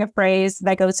remember hearing a phrase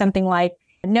that goes something like,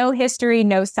 no history,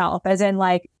 no self, as in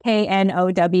like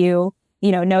KNOW,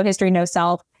 no history, no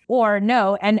self. Or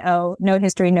no, NO, no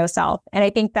history, no self. And I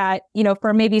think that,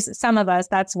 for maybe some of us,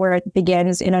 that's where it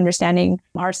begins in understanding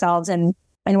ourselves and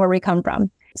where we come from.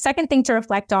 Second thing to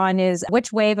reflect on is,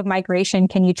 which wave of migration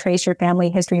can you trace your family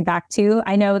history back to?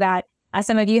 I know that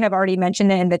some of you have already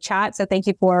mentioned it in the chat, so thank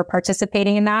you for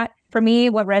participating in that. For me,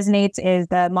 what resonates is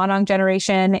the Monong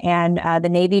generation and the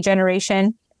Navy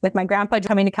generation, with my grandpa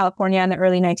coming to California in the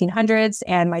early 1900s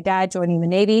and my dad joining the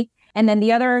Navy. And then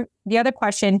the other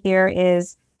question here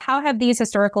is, how have these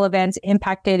historical events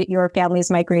impacted your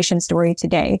family's migration story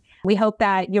today? We hope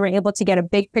that you were able to get a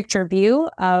big picture view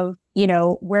of,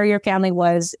 where your family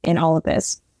was in all of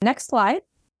this. Next slide.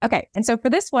 Okay. And so for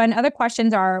this one, other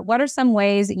questions are, what are some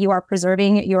ways you are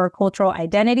preserving your cultural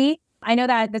identity? I know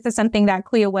that this is something that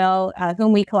Clea Will,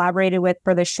 whom we collaborated with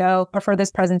for the show or for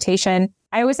this presentation.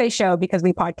 I always say show because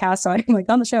we podcast, so I'm like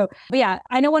on the show. But yeah,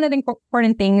 I know one of the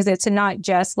important things is to not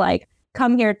just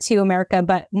come here to America,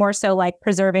 but more so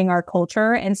preserving our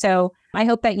culture. And so I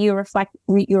hope that you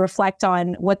reflect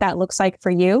on what that looks like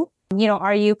for you.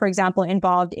 Are you, for example,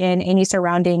 involved in any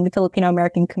surrounding the Filipino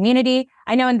American community?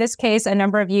 I know in this case, a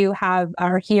number of you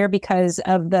are here because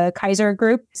of the Kaiser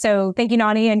group. So thank you,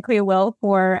 Nani and Kuya Will,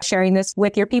 for sharing this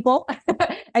with your people,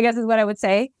 I guess is what I would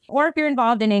say. Or if you're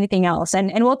involved in anything else.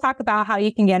 And we'll talk about how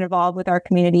you can get involved with our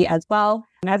community as well.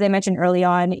 As I mentioned early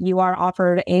on, you are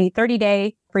offered a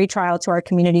 30-day free trial to our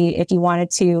community if you wanted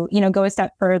to, go a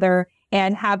step further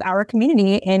and have our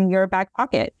community in your back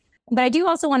pocket. But I do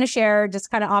also want to share, just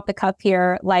kind of off the cuff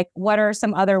here, like what are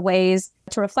some other ways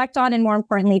to reflect on and more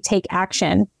importantly, take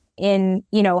action in,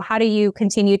 how do you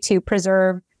continue to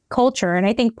preserve culture? And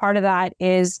I think part of that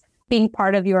is being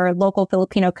part of your local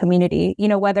Filipino community,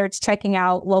 whether it's checking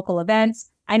out local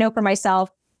events. I know for myself,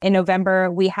 in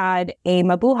November, we had a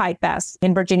Mabuhay Fest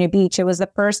in Virginia Beach. It was the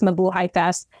first Mabuhay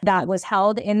Fest that was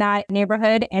held in that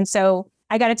neighborhood. And so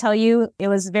I got to tell you, it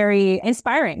was very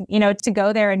inspiring, to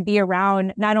go there and be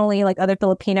around not only like other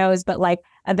Filipinos, but like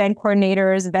event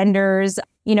coordinators, vendors,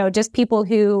 just people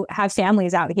who have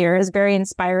families out here. Is very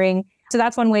inspiring. So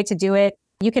that's one way to do it.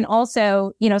 You can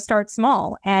also, start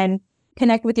small and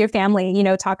connect with your family,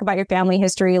 talk about your family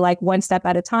history, like one step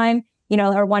at a time,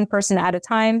 or one person at a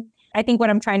time. I think what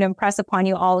I'm trying to impress upon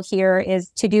you all here is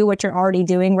to do what you're already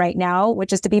doing right now,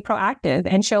 which is to be proactive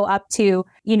and show up to,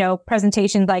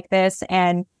 presentations like this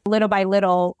and little by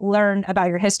little learn about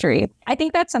your history. I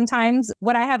think that sometimes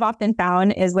what I have often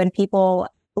found is when people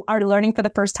are learning for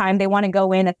the first time, they want to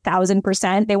go in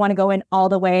 1,000%. They want to go in all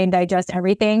the way and digest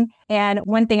everything. And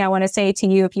one thing I want to say to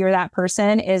you, if you're that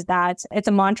person, is that it's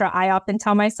a mantra I often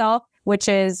tell myself, which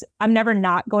is I'm never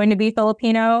not going to be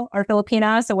Filipino or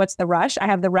Filipina. So what's the rush? I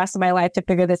have the rest of my life to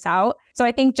figure this out. So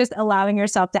I think just allowing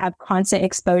yourself to have constant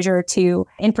exposure to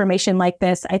information like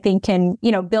this, I think can,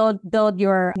 build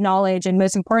your knowledge and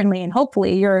most importantly, and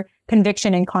hopefully your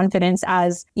conviction and confidence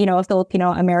as, a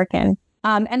Filipino American.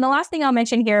 And the last thing I'll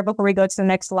mention here before we go to the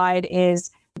next slide is,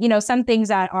 some things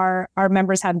that our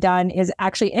members have done is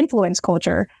actually influence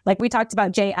culture. Like we talked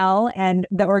about JL and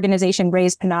the organization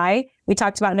Raise Panay. We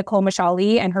talked about Nicole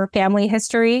Mashali and her family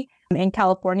history in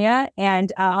California.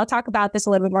 And I'll talk about this a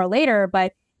little bit more later,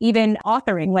 but even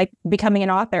authoring, like becoming an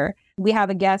author. We have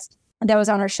a guest that was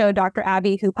on our show, Dr.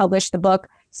 Abby, who published the book,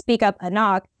 Speak Up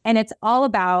Anak. And it's all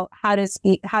about how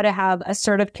to have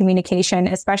assertive communication,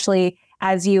 especially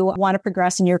as you want to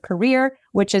progress in your career,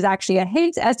 which is actually a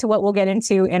hint as to what we'll get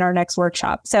into in our next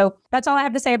workshop. So that's all I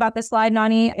have to say about this slide,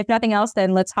 Nani. If nothing else,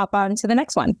 then let's hop on to the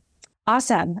next one.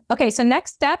 Awesome. Okay, so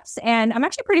next steps, and I'm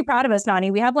actually pretty proud of us,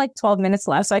 Nani. We have like 12 minutes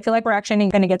left, so I feel like we're actually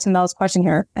going to get to Mel's question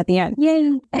here at the end.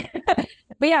 Yay.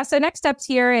 But yeah, so next steps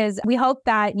here is we hope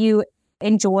that you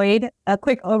enjoyed a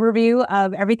quick overview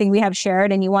of everything we have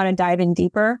shared and you want to dive in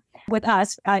deeper with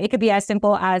us. It could be as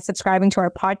simple as subscribing to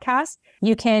our podcast.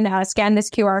 You can scan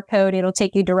this QR code. It'll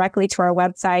take you directly to our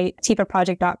website,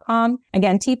 tifaproject.com.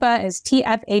 Again, TIFA is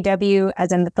TFAW,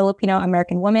 as in the Filipino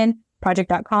American Woman,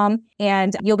 project.com.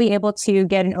 And you'll be able to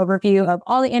get an overview of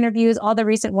all the interviews, all the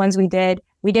recent ones we did.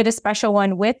 We did a special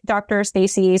one with Dr.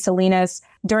 Stacy Salinas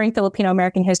during Filipino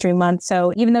American History Month.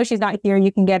 So even though she's not here,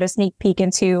 you can get a sneak peek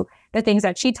into the things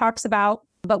that she talks about.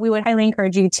 But we would highly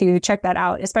encourage you to check that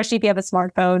out, especially if you have a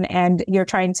smartphone and if you're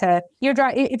going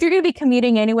to be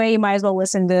commuting anyway, you might as well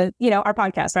listen to, our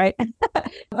podcast, right?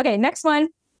 Okay, next one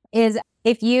is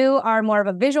if you are more of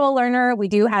a visual learner, we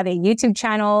do have a YouTube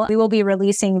channel. We will be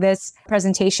releasing this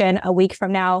presentation a week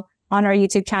from now on our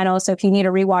YouTube channel. So if you need to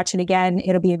rewatch it again,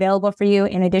 it'll be available for you.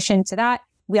 In addition to that,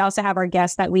 we also have our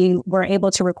guests that we were able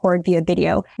to record via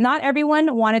video. Not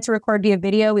everyone wanted to record via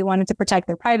video. We wanted to protect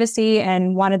their privacy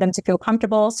and wanted them to feel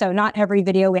comfortable. So not every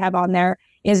video we have on there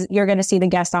is you're going to see the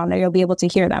guest on there. You'll be able to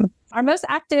hear them. Our most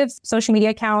active social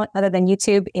media account other than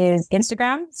YouTube is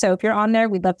Instagram. So if you're on there,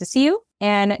 we'd love to see you.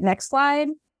 And next slide.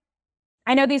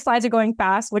 I know these slides are going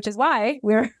fast, which is why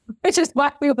we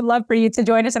would love for you to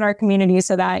join us in our community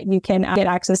so that you can get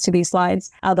access to these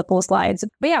slides, the full slides.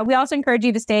 But yeah, we also encourage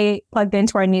you to stay plugged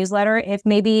into our newsletter. If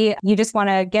maybe you just want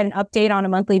to get an update on a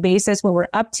monthly basis what we're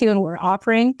up to and what we're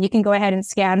offering, you can go ahead and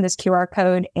scan this QR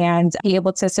code and be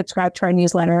able to subscribe to our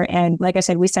newsletter. And like I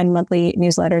said, we send monthly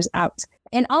newsletters out.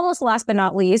 And almost last but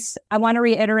not least, I want to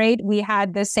reiterate, we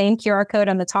had the same QR code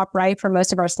on the top right for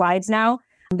most of our slides now.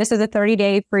 This is a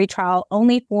 30-day free trial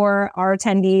only for our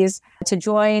attendees to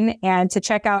join and to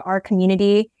check out our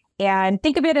community. And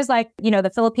think of it as like,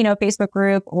 the Filipino Facebook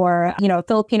group or,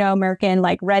 Filipino American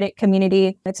like Reddit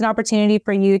community. It's an opportunity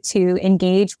for you to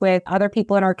engage with other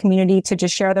people in our community to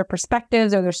just share their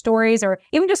perspectives or their stories or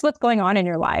even just what's going on in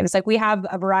your lives. Like we have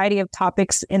a variety of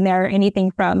topics in there, anything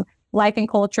from life and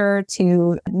culture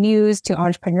to news to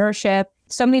entrepreneurship.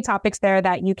 So many topics there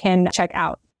that you can check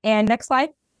out. And next slide.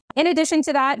 In addition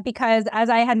to that, because as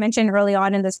I had mentioned early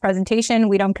on in this presentation,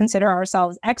 we don't consider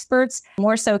ourselves experts,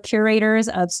 more so curators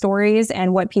of stories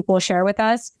and what people share with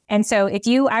us. And so if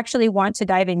you actually want to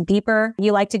dive in deeper,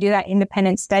 you like to do that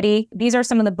independent study, these are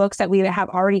some of the books that we have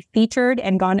already featured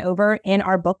and gone over in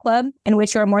our book club, in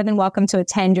which you're more than welcome to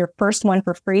attend your first one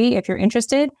for free if you're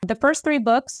interested. The first 3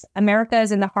 books, America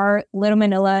is in the Heart, Little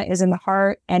Manila is in the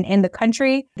Heart, and In the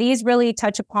Country, these really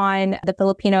touch upon the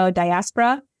Filipino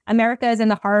diaspora. America is in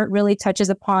the Heart really touches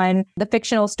upon the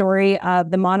fictional story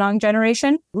of the Manong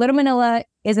generation. Little Manila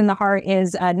is in the Heart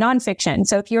is nonfiction.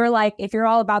 So if you're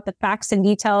all about the facts and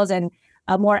details and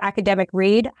a more academic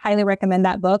read, highly recommend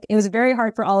that book. It was very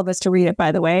hard for all of us to read it,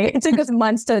 by the way. It took us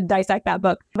months to dissect that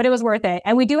book, but it was worth it.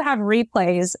 And we do have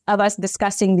replays of us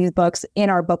discussing these books in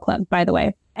our book club, by the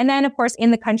way. And then, of course,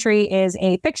 In the Country is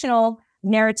a fictional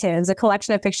narratives, a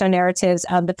collection of fictional narratives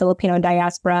of the Filipino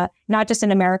diaspora, not just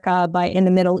in America, but in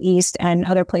the Middle East and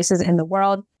other places in the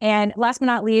world. And last but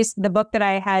not least, the book that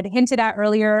I had hinted at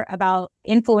earlier about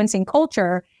influencing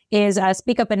culture is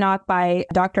Speak Up and Knock by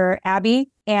Dr.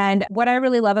 Abby. And what I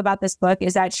really love about this book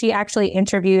is that she actually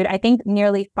interviewed, I think,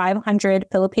 nearly 500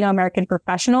 Filipino-American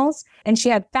professionals. And she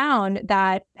had found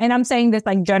that, and I'm saying this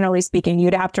like generally speaking,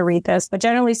 you'd have to read this, but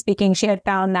generally speaking, she had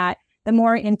found that the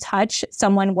more in touch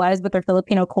someone was with their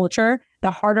Filipino culture, the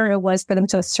harder it was for them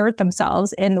to assert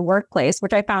themselves in the workplace,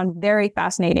 which I found very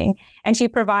fascinating. And she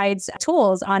provides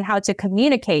tools on how to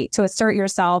communicate, to assert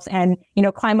yourself and,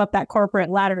 climb up that corporate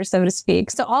ladder, so to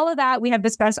speak. So all of that, we have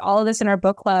discussed all of this in our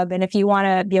book club. And if you want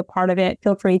to be a part of it,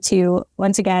 feel free to,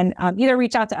 once again, either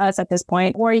reach out to us at this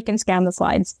point, or you can scan the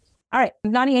slides. All right.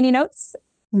 Nani, any notes?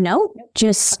 No,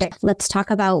 just let's talk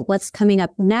about what's coming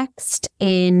up next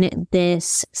in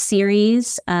this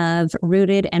series of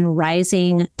Rooted and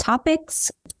Rising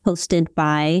topics hosted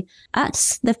by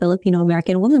us, the Filipino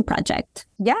American Women Project.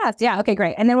 Yes. Yeah. Okay,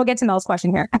 great. And then we'll get to Mel's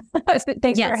question here. Thanks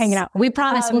for hanging out. We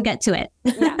promise we'll get to it.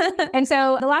 Yeah. And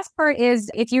so the last part is,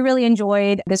 if you really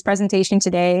enjoyed this presentation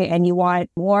today and you want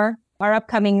more, our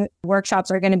upcoming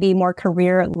workshops are going to be more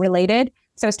career related.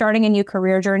 So starting a new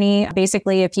career journey,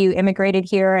 basically, if you immigrated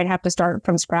here and have to start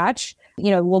from scratch,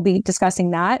 we'll be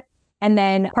discussing that. And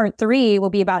then part 3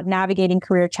 will be about navigating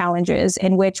career challenges,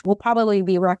 in which we'll probably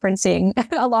be referencing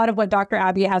a lot of what Dr.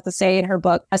 Abby has to say in her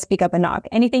book, Speak Up and Knock.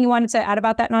 Anything you wanted to add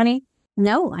about that, Nani?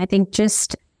 No, I think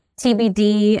just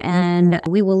TBD, and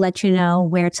we will let you know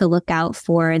where to look out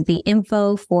for the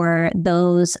info for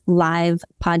those live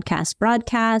podcast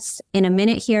broadcasts in a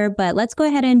minute here. But let's go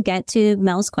ahead and get to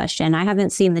Mel's question. I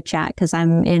haven't seen the chat because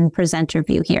I'm in presenter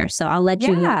view here. So I'll let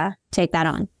you take that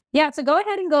on. Yeah, so go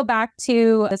ahead and go back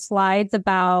to the slides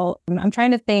about, I'm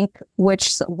trying to think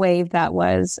which wave that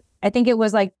was. I think it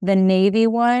was like the Navy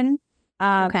one.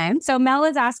 Okay. So Mel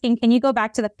is asking, can you go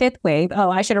back to the 5th wave?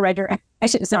 Oh, I should have read your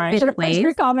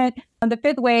comment on the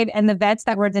 5th wave and the vets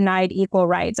that were denied equal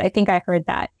rights. I think I heard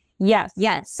that. Yes.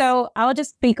 So I'll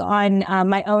just speak on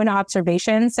my own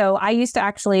observation. So I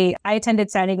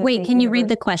attended San Diego. Wait, can you read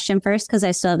the question first? Because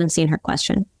I still haven't seen her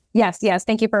question. Yes.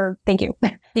 Thank you.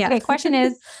 Yeah. Okay. Question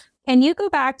is, can you go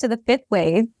back to the 5th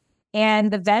wave and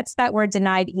the vets that were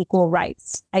denied equal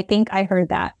rights? I think I heard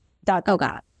that. Oh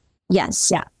God.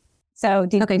 Yes. Yeah. So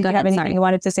did you have anything you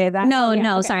wanted to say that? No,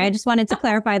 okay. Sorry. I just wanted to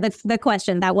clarify the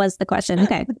question. That was the question.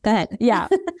 Okay, go ahead. Yeah.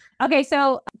 Okay.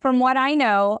 So from what I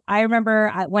know, I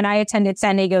remember when I attended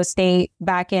San Diego State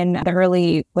back in the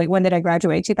early, when did I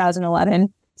graduate?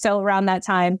 2011. So around that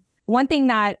time, one thing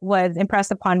that was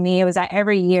impressed upon me was that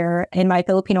every year in my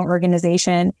Filipino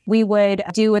organization, we would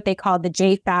do what they called the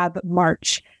JFAB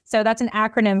March. So that's an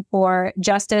acronym for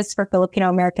Justice for Filipino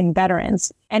American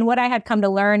Veterans. And what I had come to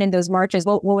learn in those marches,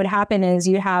 what would happen is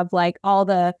you have like all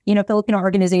the, Filipino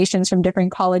organizations from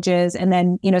different colleges, and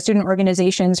then, student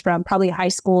organizations from probably high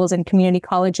schools and community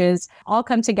colleges all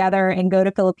come together and go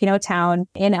to Filipino Town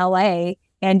in LA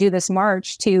and do this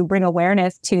march to bring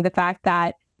awareness to the fact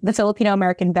that the Filipino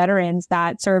American veterans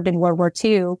that served in World War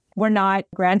II were not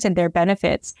granted their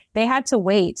benefits. They had to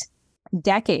wait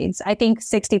decades, I think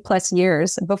 60 plus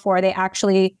years before they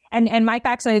actually, and my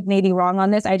facts may be wrong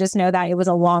on this. I just know that it was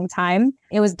a long time.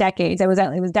 It was decades. It was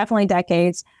definitely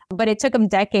decades, but it took them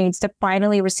decades to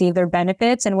finally receive their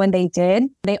benefits. And when they did,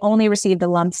 they only received a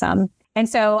lump sum. And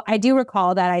so I do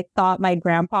recall that I thought my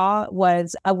grandpa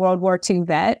was a World War II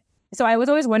vet. So I was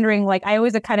always wondering, I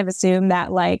always kind of assumed that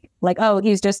oh,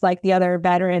 he's just like the other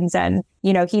veterans and,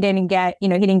 he didn't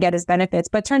get his benefits,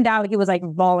 but turned out he was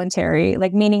voluntary,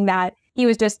 meaning that he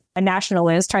was just a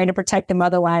nationalist trying to protect the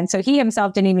motherland. So he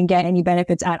himself didn't even get any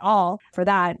benefits at all for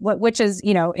that, which is,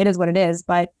 it is what it is.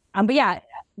 But yeah,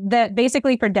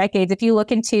 basically for decades, if you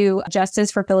look into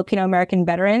justice for Filipino American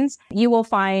veterans, you will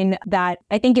find that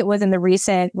I think it was in the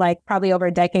recent, like probably over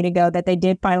a decade ago, that they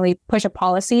did finally push a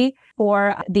policy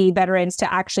for the veterans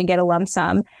to actually get a lump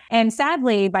sum. And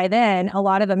sadly, by then, a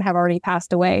lot of them have already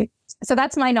passed away. So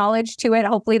that's my knowledge to it.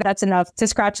 Hopefully that's enough to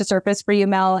scratch the surface for you,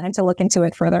 Mel, and to look into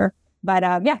it further. But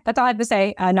yeah, that's all I have to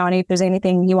say. Nani, if there's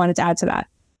anything you wanted to add to that.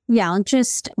 Yeah, I'll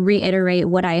just reiterate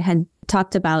what I had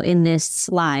talked about in this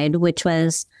slide, which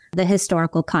was the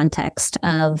historical context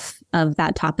of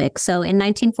that topic. So in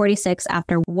 1946,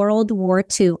 after World War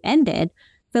II ended,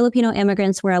 Filipino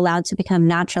immigrants were allowed to become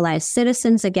naturalized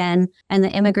citizens again, and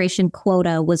the immigration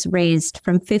quota was raised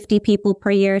from 50 people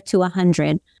per year to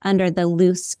 100 under the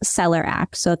Luce-Celler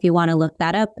Act. So if you want to look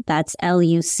that up, that's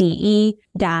LUCE-Celler,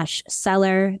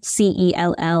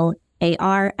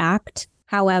 CELLAR Act.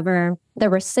 However, the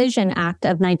Rescission Act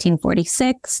of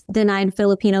 1946 denied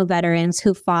Filipino veterans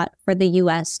who fought for the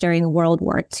U.S. during World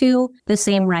War II the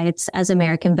same rights as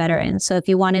American veterans. So if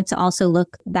you wanted to also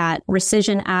look that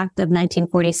Rescission Act of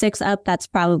 1946 up, that's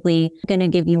probably going to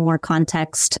give you more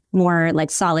context, more like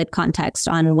solid context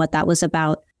on what that was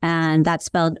about. And that's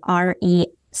spelled RECISSION,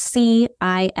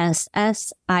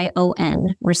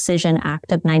 Rescission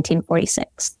Act of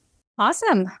 1946.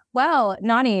 Awesome. Well,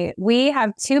 Nani, we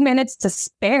have 2 minutes to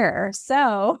spare.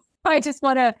 So I just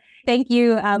want to thank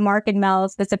you, Mark and Mel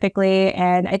specifically.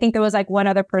 And I think there was like one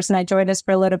other person that joined us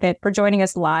for a little bit for joining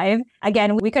us live.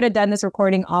 Again, we could have done this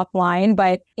recording offline,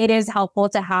 but it is helpful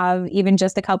to have even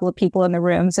just a couple of people in the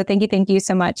room. So thank you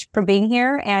so much for being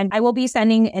here. And I will be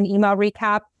sending an email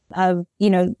recap of,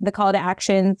 the call to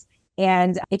actions.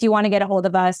 And if you want to get a hold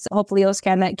of us, hopefully you'll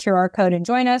scan that QR code and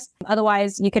join us.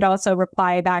 Otherwise, you could also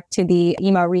reply back to the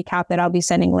email recap that I'll be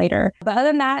sending later. But other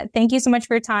than that, thank you so much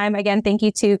for your time. Again, thank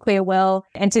you to Kuya Will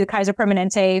and to Kaiser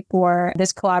Permanente for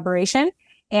this collaboration.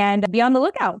 And be on the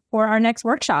lookout for our next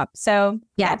workshop. So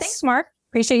yeah, thanks, Mark.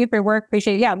 Appreciate you for your work.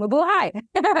 Appreciate you. Yeah, mabuhay.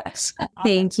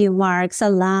 Thank you, Mark.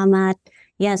 Salamat.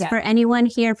 Yes, for anyone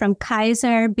here from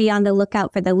Kaiser, be on the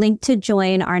lookout for the link to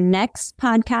join our next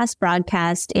podcast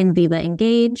broadcast in Viva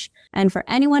Engage. And for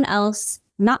anyone else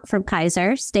not from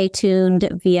Kaiser, stay tuned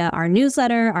via our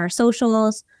newsletter, our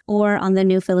socials, or on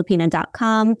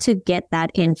thenewfilipina.com to get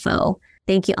that info.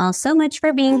 Thank you all so much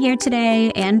for being here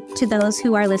today, and to those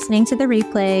who are listening to the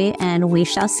replay, and we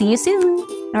shall see you soon.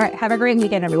 All right, have a great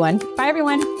weekend, everyone. Bye,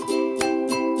 everyone.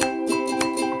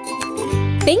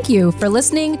 Thank you for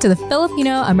listening to the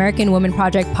Filipino American Women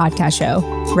Project podcast show.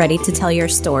 Ready to tell your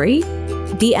story?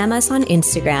 DM us on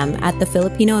Instagram at the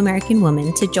Filipino American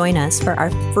Woman to join us for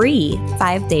our free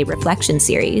 5-day reflection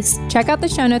series. Check out the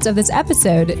show notes of this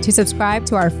episode to subscribe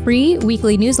to our free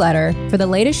weekly newsletter for the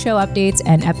latest show updates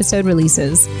and episode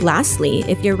releases. Lastly,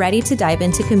 if you're ready to dive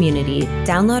into community,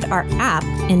 download our app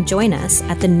and join us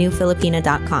at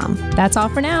thenewfilipina.com. That's all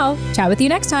for now. Chat with you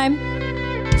next time.